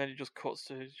 And then it just cuts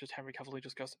to just Henry Cavill. He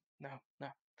just goes, no,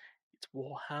 it's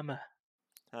Warhammer.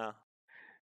 Huh.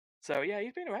 So yeah,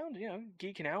 he's been around,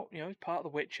 geeking out. He's part of The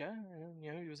Witcher.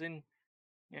 He was in,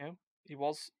 he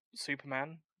was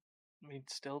Superman. I mean,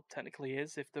 still technically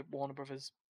is if the Warner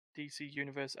Brothers DC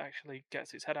universe actually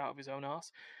gets its head out of his own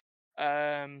arse.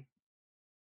 And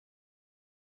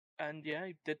yeah,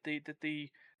 he did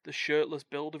the shirtless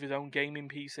build of his own gaming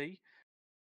PC,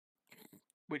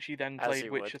 which he then As played he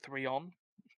would. Witcher 3 on,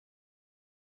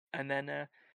 and then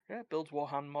builds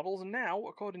Warhammer models. And now,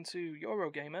 according to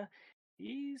Eurogamer,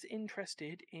 he's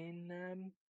interested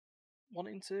in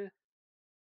wanting to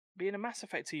be in a Mass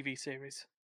Effect TV series.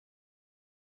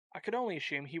 I could only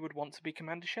assume he would want to be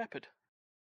Commander Shepard.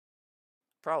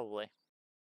 Probably.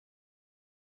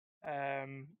 Yeah,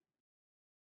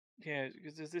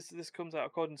 because this comes out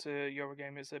according to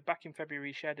Eurogamer. It's back in February,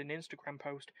 he shared an Instagram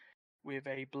post with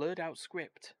a blurred out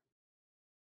script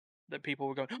that people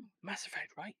were going, oh, Mass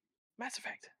Effect, right? Mass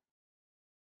Effect.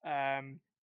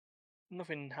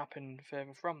 Nothing happened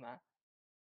further from that,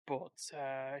 but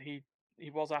he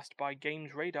was asked by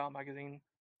Games Radar magazine,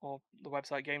 or the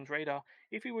website Games Radar,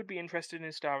 if he would be interested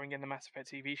in starring in the Mass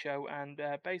Effect TV show, and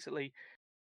basically,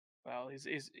 well,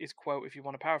 his quote, if you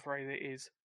want to paraphrase it, is,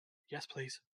 "Yes,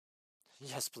 please."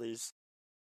 Yes, please.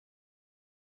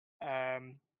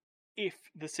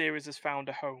 If the series has found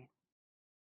a home.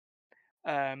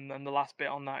 And the last bit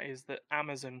on that is that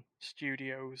Amazon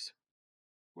Studios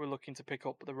were looking to pick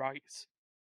up the rights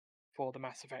for the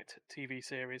Mass Effect TV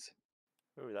series.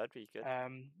 Ooh, that'd be good.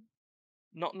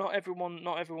 Not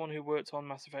everyone who worked on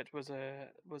Mass Effect was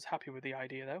happy with the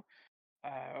idea though.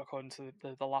 According to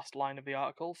the last line of the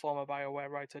article, former BioWare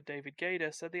writer David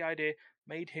Gader said the idea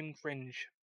made him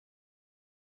cringe.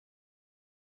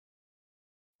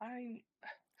 Why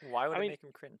would I it mean, make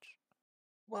him cringe?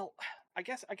 well, I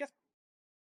guess I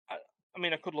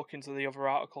mean, I could look into the other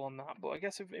article on that, but I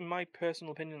guess in my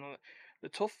personal opinion on it, the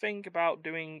tough thing about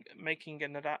making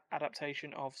an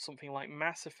adaptation of something like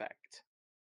Mass Effect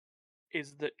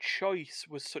is that choice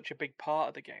was such a big part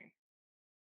of the game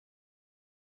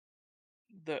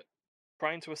that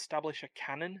trying to establish a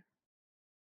canon,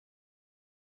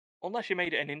 unless you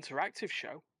made it an interactive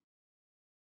show,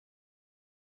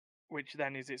 which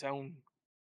then is its own,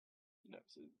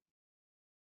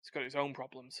 it's got its own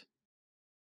problems.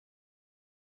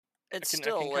 It's I can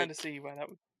still kind of like, see where that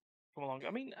would come along.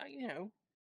 I mean,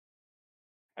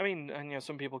 and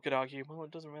some people could argue, well,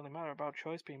 it doesn't really matter about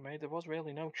choice being made. There was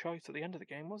really no choice at the end of the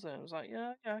game, was there? It was like,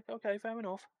 yeah, okay, fair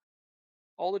enough.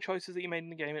 All the choices that you made in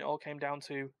the game, it all came down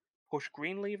to push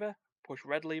green lever, push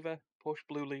red lever, push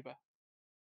blue lever.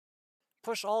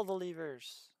 push all the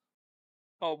levers.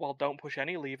 Oh, well, don't push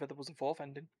any lever. There was a fourth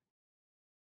ending.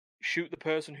 Shoot the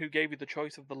person who gave you the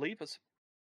choice of the levers.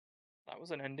 That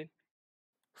was an ending.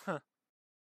 Huh.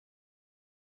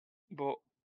 But,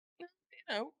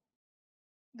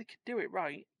 they could do it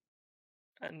right.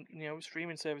 And,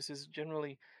 streaming services,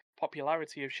 generally,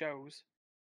 popularity of shows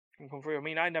can come through. I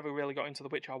mean, I never really got into The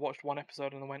Witcher. I watched one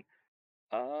episode and I went,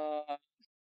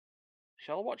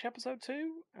 shall I watch episode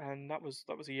 2? And that was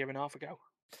a year and a half ago.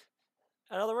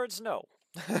 In other words, no.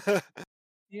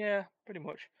 Yeah, pretty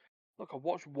much. Look, I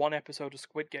watched one episode of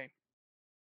Squid Game.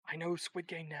 I know Squid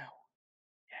Game now.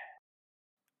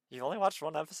 You only watched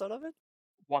one episode of it?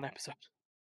 One episode.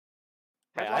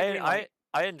 Hey, Red light, green light.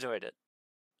 I enjoyed it.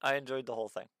 I enjoyed the whole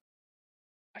thing.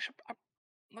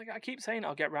 I keep saying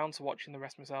I'll get round to watching the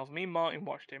rest myself. Me and Martin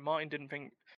watched it. Martin didn't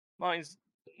think Martin's,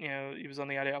 he was on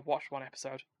the idea. I've watched one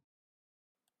episode.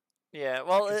 Yeah, I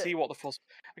well, can see what the fuss.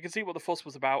 I can see what the fuss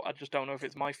was about. I just don't know if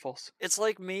it's my fuss. it's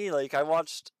like me. Like, I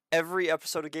watched every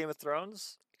episode of Game of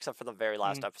Thrones except for the very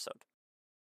last episode.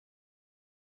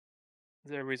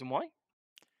 Is there a reason why?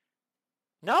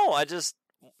 No, I just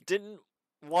didn't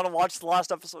want to watch the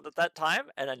last episode at that time,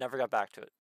 and I never got back to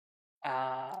it.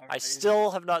 I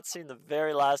still have not seen the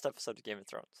very last episode of Game of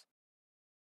Thrones.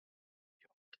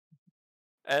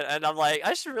 And I'm like,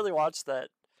 I should really watch that.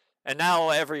 And now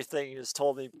everything has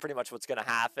told me pretty much what's going to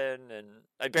happen, and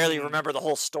I barely remember the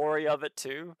whole story of it,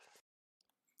 too.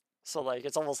 So, like,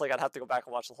 it's almost like I'd have to go back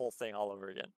and watch the whole thing all over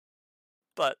again.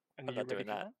 But I'm not doing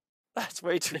that. That's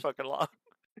way too fucking long.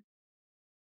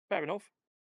 Fair enough.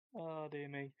 Oh, dear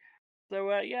me.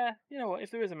 So, yeah, you know what?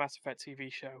 If there is a Mass Effect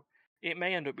TV show, it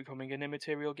may end up becoming an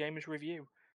Immaterial Gamers review.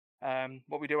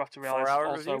 What we do have to realize is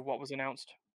also review? what was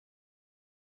announced.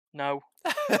 No.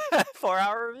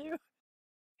 4-hour review?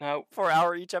 No.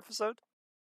 4-hour each episode?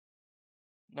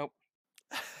 Nope.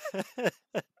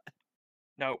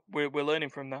 No, we're learning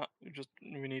from that.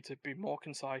 We need to be more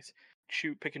concise.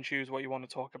 Pick and choose what you want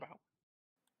to talk about.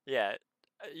 Yeah,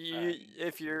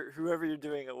 if you're whoever you're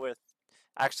doing it with,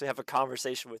 actually have a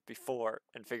conversation with before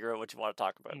and figure out what you want to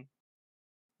talk about.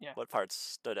 Yeah. What parts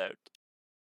stood out.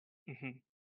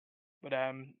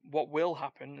 But what will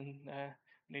happen, and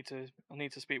I'll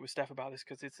need to speak with Steph about this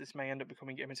because this may end up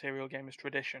becoming Immaterial Gamers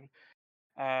tradition.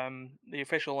 The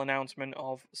official announcement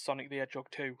of Sonic the Hedgehog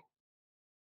 2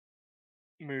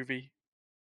 movie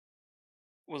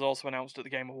was also announced at the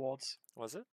Game Awards.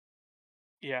 Was it?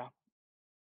 Yeah.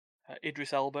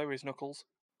 Idris Elba is Knuckles.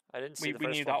 I didn't see the first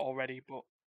one. We knew that already, but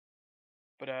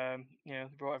they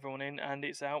brought everyone in, and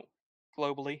it's out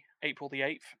globally April the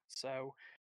 8th. So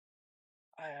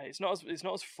it's not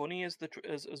as funny as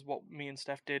as what me and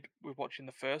Steph did with watching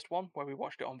the first one, where we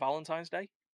watched it on Valentine's Day.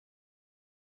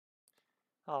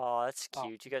 Oh, that's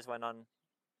cute. You guys went on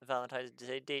a Valentine's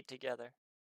Day date together.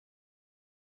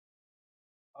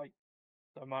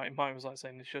 So mine was like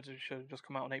saying it should have just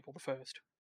come out on April the 1st.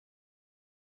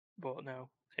 But no,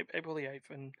 April the 8th,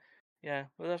 and yeah,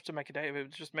 we'll have to make a date of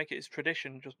it. Just make it its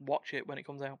tradition. Just watch it when it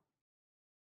comes out.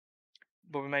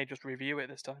 But we may just review it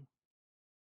this time.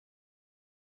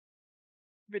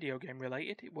 Video game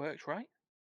related, it works, right?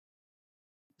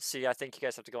 See, I think you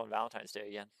guys have to go on Valentine's Day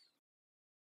again.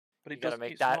 But it's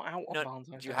not out on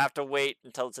Valentine's Day. You have to wait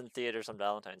until it's in theaters on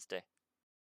Valentine's Day.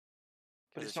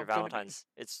 But it's your Valentine's.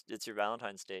 It's your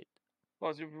Valentine's date.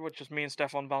 Well, it's just me and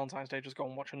Steph on Valentine's Day just go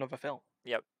and watch another film.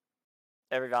 Yep.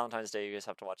 Every Valentine's Day, you guys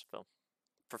have to watch a film.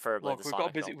 Preferably the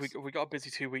Sonic films. We got a busy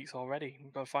 2 weeks already.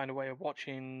 We've got to find a way of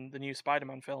watching the new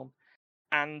Spider-Man film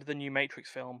and the new Matrix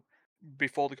film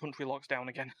before the country locks down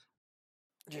again.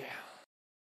 Yeah.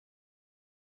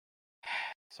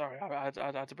 Sorry, I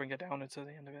had to bring it down to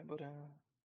the end of it, but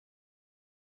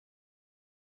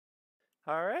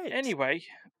all right. Anyway,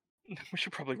 we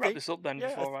should probably wrap this up then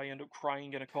before I end up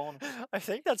crying in a corner. I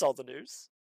think that's all the news.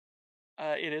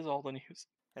 It is all the news.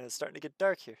 And it's starting to get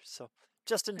dark here, so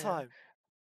just in time.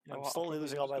 I'm slowly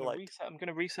losing all my light. I'm going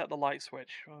to reset the light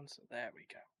switch. There we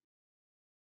go.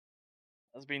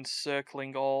 Has been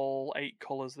circling all 8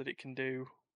 colours that it can do.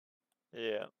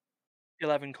 Yeah.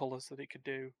 11 colours that it could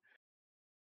do.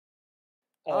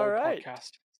 All right.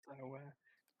 Podcast.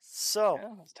 So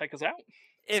yeah, let's take us out.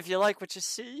 If you like what you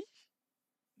see,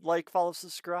 like, follow,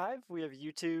 subscribe. We have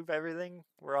YouTube, everything.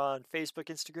 We're on Facebook,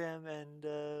 Instagram, and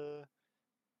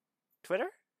Twitter,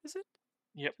 is it?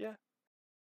 Yep. Yeah.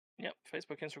 Yep,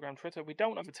 Facebook, Instagram, Twitter. We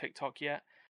don't have a TikTok yet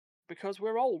because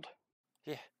we're old.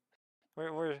 Yeah.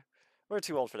 We're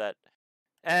too old for that.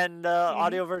 And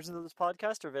audio versions of this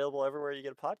podcast are available everywhere you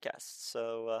get a podcast.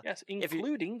 So yes,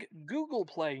 including Google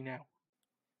Play now.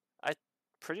 I'm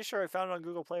pretty sure I found it on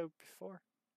Google Play before.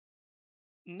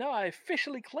 No, I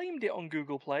officially claimed it on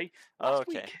Google Play last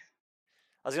week.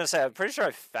 I was gonna say I'm pretty sure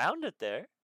I found it there,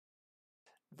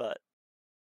 but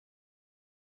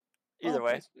either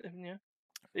way,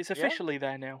 it's officially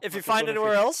there now. If you find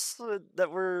anywhere else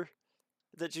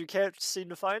that you can't seem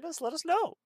to find us, let us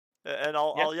know, and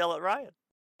I'll yell at Ryan.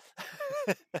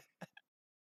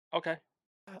 Okay.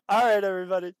 All right,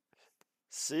 everybody.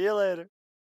 See you later.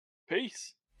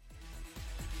 Peace.